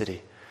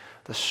intensity.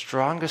 The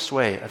strongest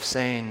way of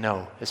saying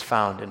no is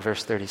found in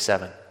verse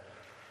 37.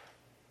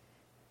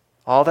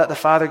 All that the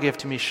Father give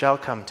to me shall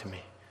come to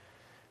me,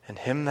 and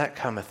him that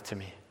cometh to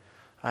me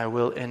I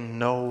will in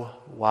no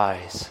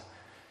wise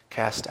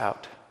cast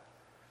out.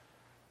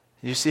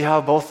 You see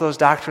how both those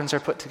doctrines are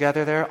put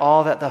together there?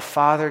 All that the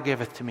Father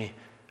giveth to me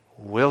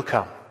will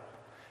come.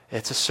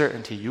 It's a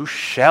certainty. You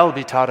shall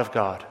be taught of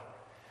God.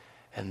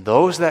 And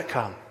those that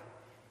come,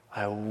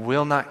 I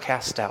will not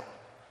cast out.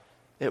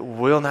 It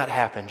will not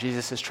happen.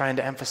 Jesus is trying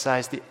to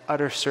emphasize the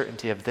utter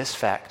certainty of this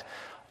fact.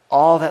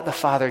 All that the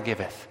Father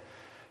giveth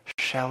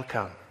shall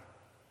come.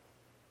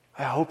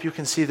 I hope you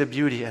can see the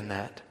beauty in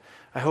that.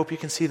 I hope you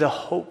can see the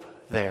hope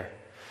there.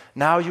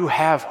 Now you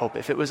have hope.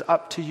 If it was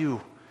up to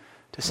you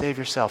to save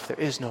yourself, there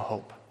is no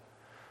hope.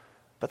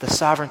 But the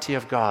sovereignty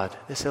of God,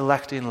 this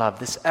electing love,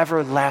 this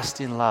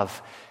everlasting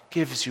love,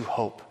 gives you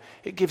hope.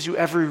 It gives you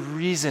every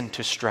reason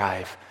to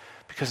strive,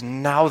 because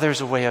now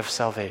there's a way of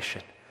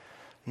salvation.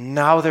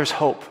 Now there's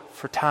hope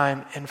for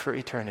time and for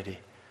eternity,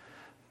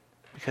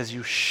 because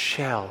you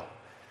shall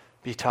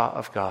be taught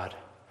of God.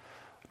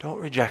 Don't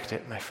reject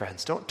it, my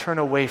friends. Don't turn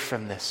away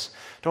from this.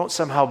 Don't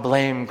somehow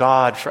blame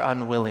God for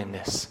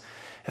unwillingness.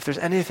 If there's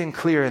anything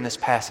clear in this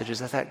passage, is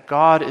that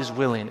God is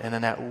willing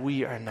and that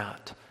we are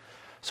not.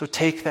 So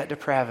take that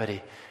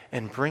depravity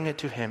and bring it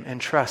to him and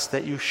trust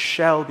that you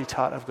shall be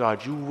taught of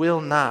God. You will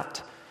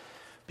not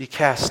be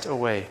cast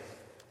away.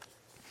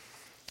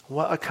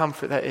 What a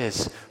comfort that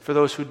is for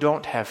those who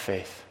don't have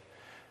faith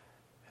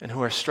and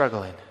who are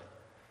struggling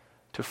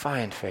to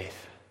find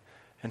faith.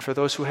 And for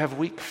those who have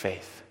weak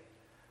faith,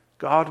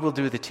 God will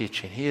do the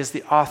teaching. He is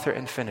the author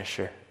and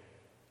finisher.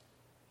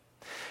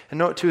 And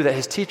note too that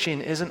his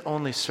teaching isn't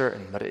only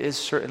certain, but it is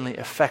certainly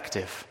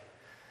effective.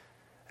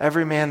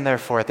 Every man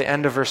therefore, at the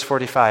end of verse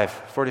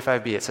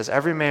 45b, it says,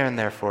 every man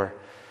therefore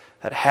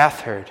that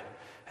hath heard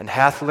and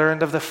hath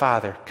learned of the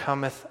Father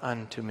cometh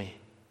unto me.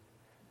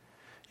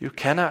 You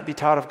cannot be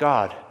taught of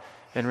God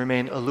and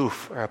remain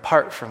aloof or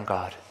apart from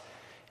God.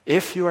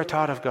 If you are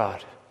taught of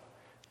God,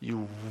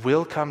 you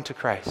will come to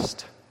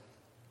Christ.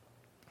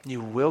 You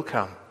will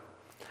come.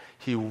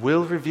 He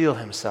will reveal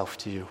himself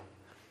to you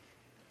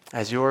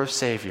as your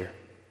Savior.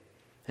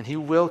 And he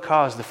will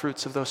cause the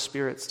fruits of those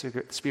Spirit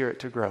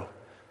to grow.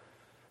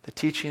 The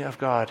teaching of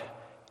God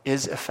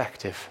is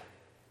effective.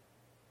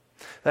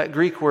 That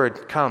Greek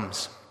word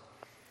comes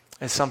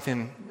is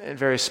something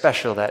very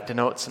special that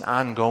denotes an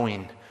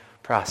ongoing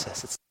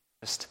process.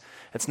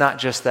 It's not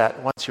just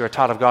that once you are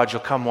taught of God,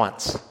 you'll come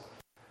once.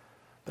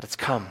 But it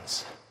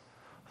comes.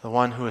 The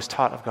one who is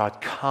taught of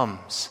God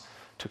comes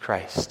to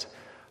Christ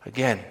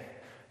again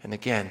and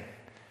again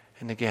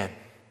and again.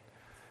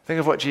 Think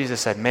of what Jesus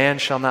said, man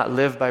shall not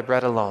live by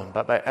bread alone,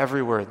 but by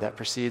every word that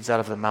proceeds out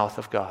of the mouth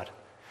of God.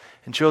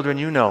 And children,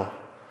 you know,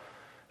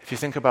 if you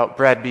think about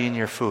bread being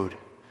your food,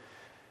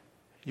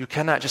 you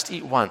cannot just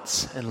eat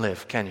once and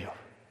live, can you?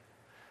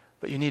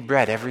 But you need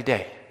bread every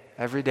day.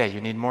 Every day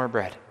you need more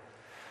bread.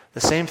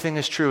 The same thing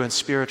is true in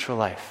spiritual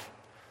life.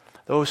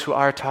 Those who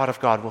are taught of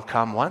God will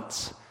come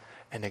once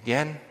and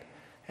again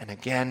and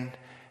again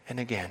and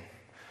again.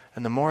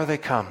 And the more they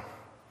come,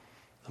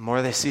 the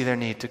more they see their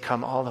need to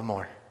come all the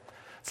more.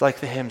 It's like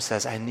the hymn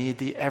says, I need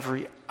thee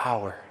every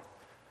hour.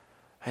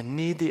 I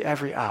need thee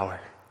every hour.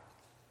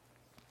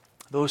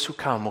 Those who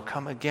come will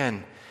come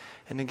again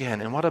and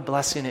again. And what a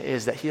blessing it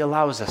is that he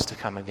allows us to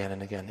come again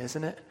and again,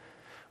 isn't it?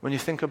 When you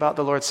think about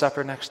the Lord's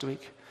Supper next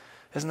week,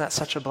 isn't that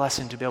such a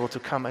blessing to be able to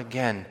come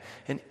again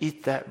and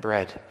eat that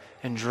bread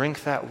and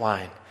drink that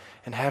wine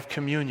and have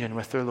communion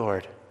with their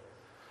Lord?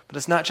 But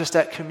it's not just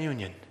at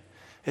communion.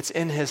 It's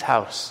in his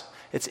house.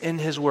 It's in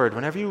his word.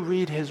 Whenever you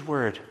read his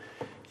word,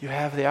 you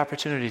have the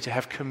opportunity to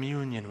have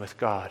communion with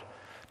God,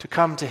 to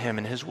come to him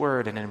in his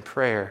word and in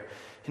prayer,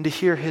 and to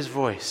hear his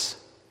voice.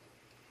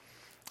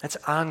 It's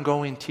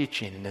ongoing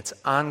teaching and it's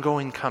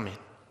ongoing coming.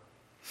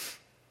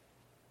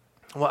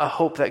 What a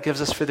hope that gives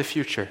us for the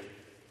future.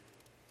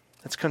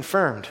 It's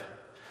confirmed,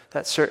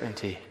 that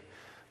certainty.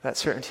 That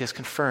certainty is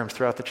confirmed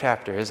throughout the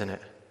chapter, isn't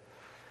it?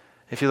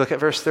 If you look at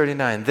verse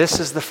 39, this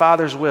is the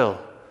Father's will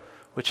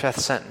which hath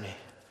sent me,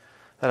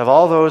 that of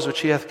all those which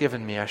he hath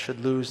given me I should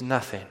lose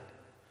nothing.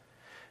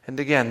 And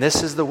again,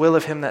 this is the will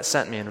of him that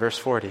sent me in verse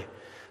 40,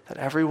 that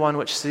every one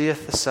which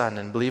seeth the Son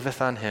and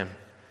believeth on him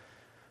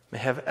may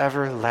have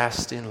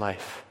everlasting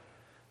life,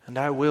 and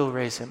I will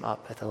raise him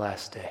up at the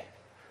last day.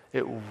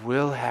 It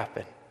will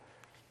happen.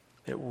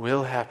 It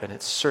will happen.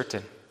 It's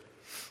certain.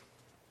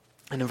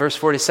 And in verse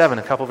 47,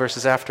 a couple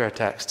verses after our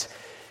text,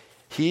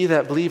 he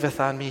that believeth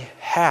on me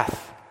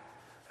hath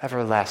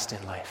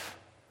everlasting life.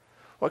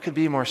 What could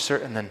be more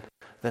certain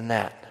than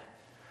that?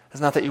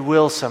 It's not that you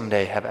will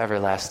someday have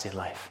everlasting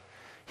life.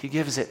 He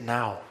gives it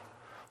now.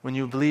 When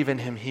you believe in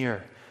him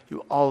here,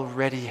 you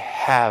already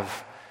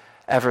have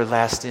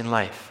everlasting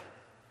life.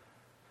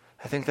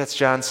 I think that's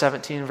John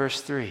 17,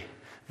 verse 3.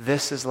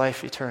 This is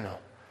life eternal,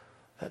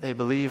 that they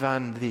believe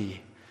on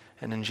thee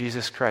and in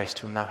Jesus Christ,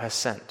 whom thou hast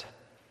sent.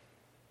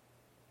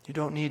 You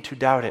don't need to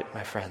doubt it,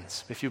 my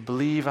friends. If you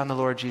believe on the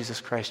Lord Jesus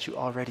Christ, you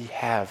already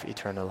have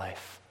eternal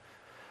life.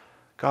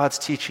 God's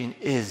teaching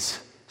is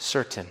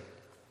certain.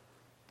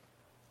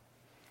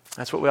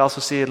 That's what we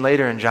also see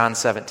later in John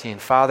 17.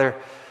 Father,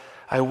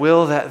 I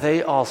will that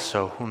they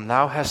also, whom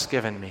thou hast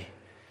given me,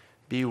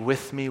 be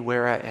with me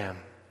where I am,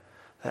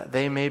 that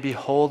they may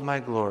behold my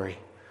glory,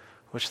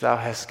 which thou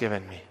hast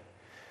given me.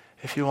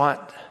 If you want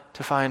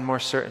to find more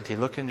certainty,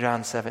 look in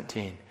John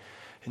 17,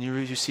 and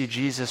you see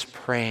Jesus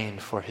praying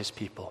for his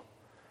people.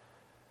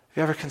 Have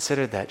you ever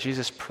considered that?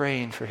 Jesus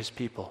praying for his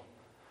people.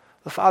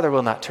 The Father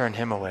will not turn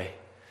him away.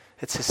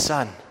 It's his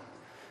Son.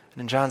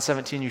 And in John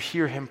 17, you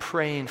hear him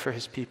praying for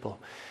his people.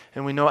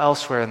 And we know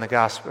elsewhere in the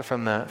gospel,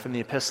 from the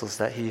epistles,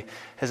 that he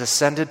has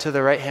ascended to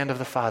the right hand of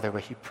the Father,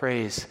 where he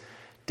prays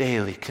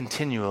daily,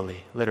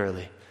 continually,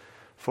 literally,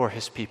 for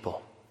his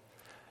people.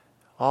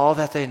 All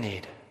that they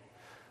need,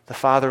 the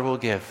Father will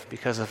give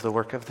because of the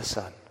work of the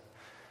Son.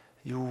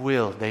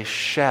 They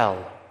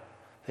shall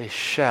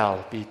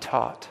be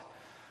taught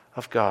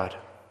of God.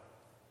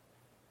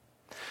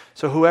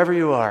 So whoever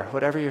you are,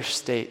 whatever your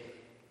state,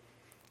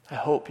 I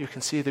hope you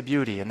can see the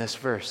beauty in this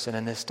verse and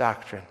in this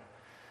doctrine.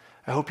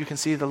 I hope you can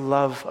see the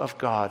love of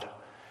God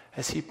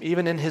as he,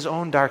 even in his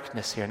own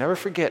darkness here. Never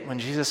forget when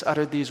Jesus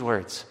uttered these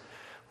words.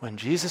 When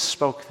Jesus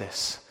spoke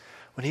this,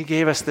 when he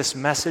gave us this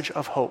message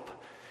of hope,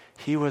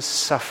 he was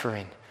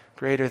suffering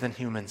greater than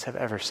humans have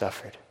ever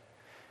suffered.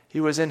 He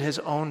was in his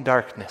own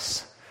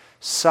darkness,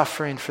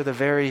 suffering for the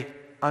very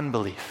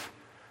unbelief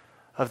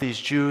of these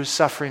Jews,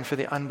 suffering for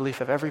the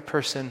unbelief of every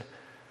person.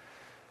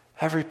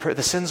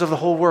 The sins of the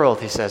whole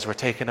world, he says, were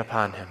taken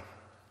upon him.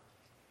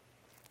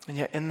 And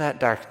yet in that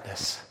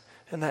darkness,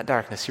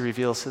 he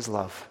reveals his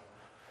love,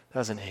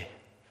 doesn't he?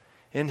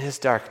 In his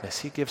darkness,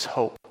 he gives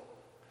hope.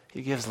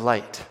 He gives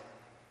light.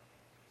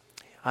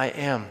 I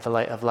am the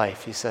light of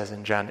life, he says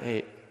in John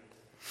 8.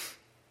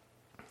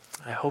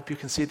 I hope you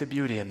can see the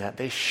beauty in that.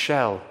 They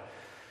shall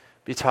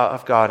be taught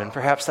of God. And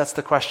perhaps that's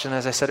the question,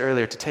 as I said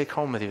earlier, to take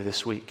home with you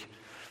this week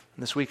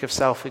of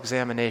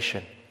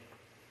self-examination.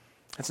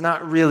 It's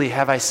not really,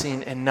 have I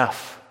seen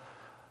enough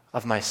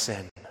of my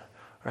sin?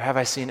 Or have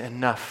I seen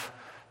enough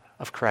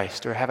of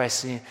Christ? Or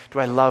do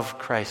I love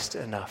Christ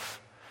enough?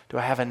 Do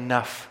I have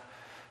enough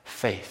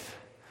faith?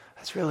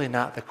 That's really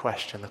not the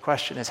question. The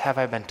question is, have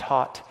I been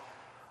taught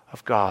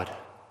of God?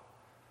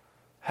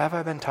 Have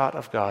I been taught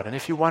of God? And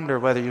if you wonder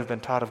whether you've been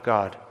taught of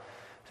God,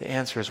 the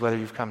answer is whether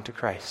you've come to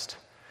Christ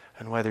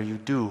and whether you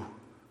do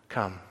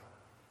come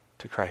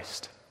to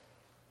Christ.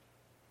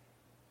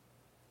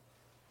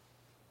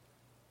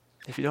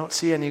 If you don't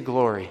see any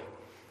glory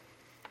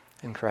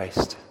in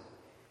Christ,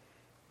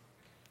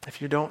 if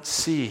you don't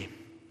see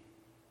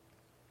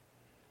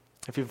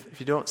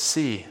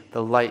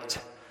the light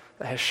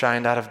that has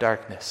shined out of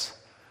darkness,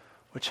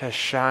 which has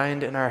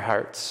shined in our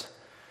hearts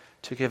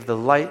to give the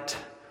light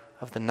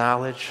of the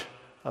knowledge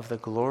of the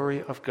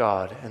glory of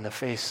God in the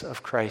face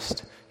of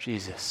Christ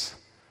Jesus,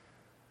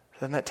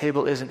 then that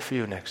table isn't for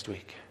you next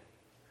week.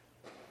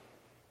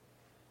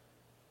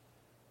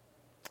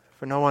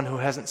 For no one who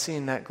hasn't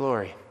seen that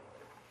glory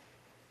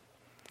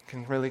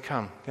can really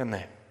come, can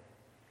they?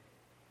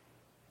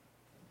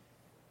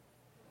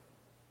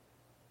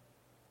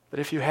 But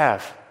if you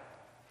have,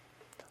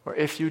 or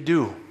if you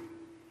do,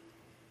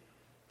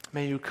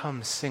 may you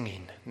come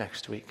singing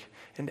next week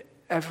and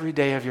every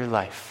day of your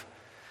life,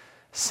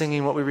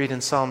 singing what we read in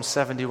Psalm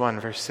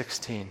 71, verse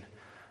 16.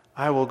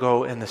 I will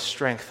go in the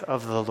strength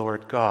of the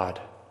Lord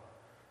God.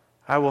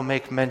 I will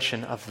make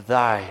mention of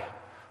thy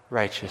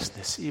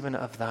righteousness, even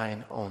of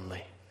thine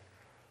only.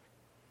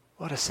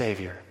 What a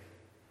Savior.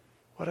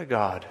 What a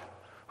God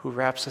who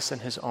wraps us in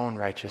his own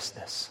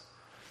righteousness.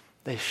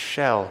 They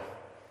shall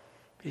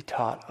be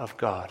taught of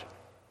God.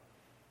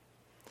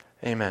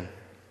 Amen.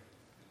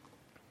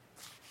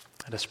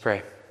 Let us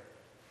pray.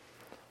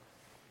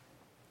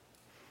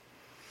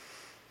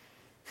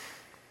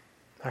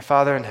 Our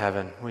Father in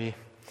heaven, we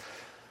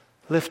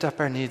lift up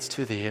our needs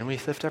to thee, and we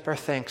lift up our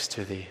thanks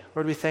to thee.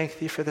 Lord, we thank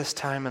thee for this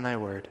time in thy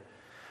word.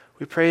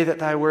 We pray that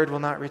thy word will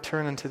not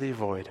return unto thee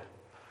void.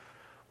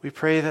 We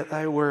pray that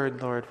thy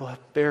word, Lord, will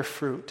bear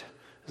fruit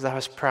as thou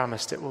hast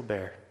promised it will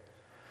bear.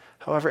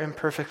 However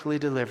imperfectly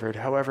delivered,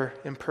 however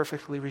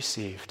imperfectly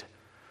received,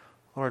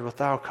 Lord, wilt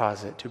thou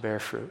cause it to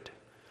bear fruit.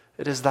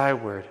 It is thy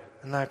word,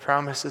 and thy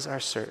promises are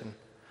certain.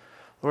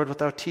 Lord, wilt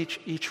thou teach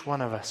each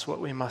one of us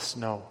what we must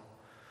know.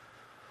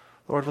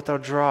 Lord, wilt thou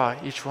draw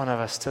each one of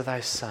us to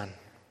thy Son.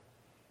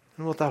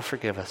 And wilt thou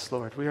forgive us,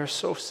 Lord? We are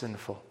so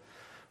sinful.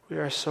 We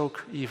are so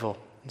evil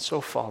and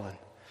so fallen.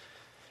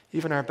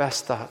 Even our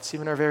best thoughts,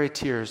 even our very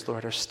tears,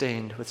 Lord, are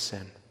stained with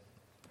sin.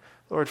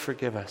 Lord,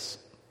 forgive us.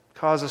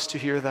 Cause us to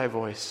hear thy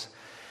voice,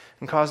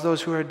 and cause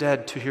those who are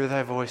dead to hear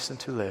thy voice and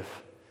to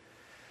live.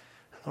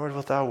 Lord,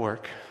 wilt thou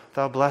work? Wilt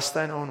thou bless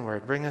thine own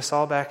word? Bring us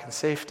all back in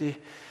safety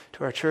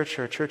to our church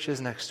or our churches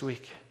next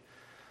week.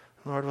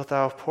 Lord, wilt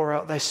thou pour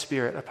out thy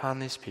Spirit upon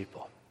these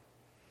people?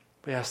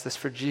 We ask this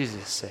for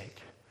Jesus'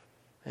 sake.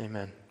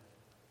 Amen.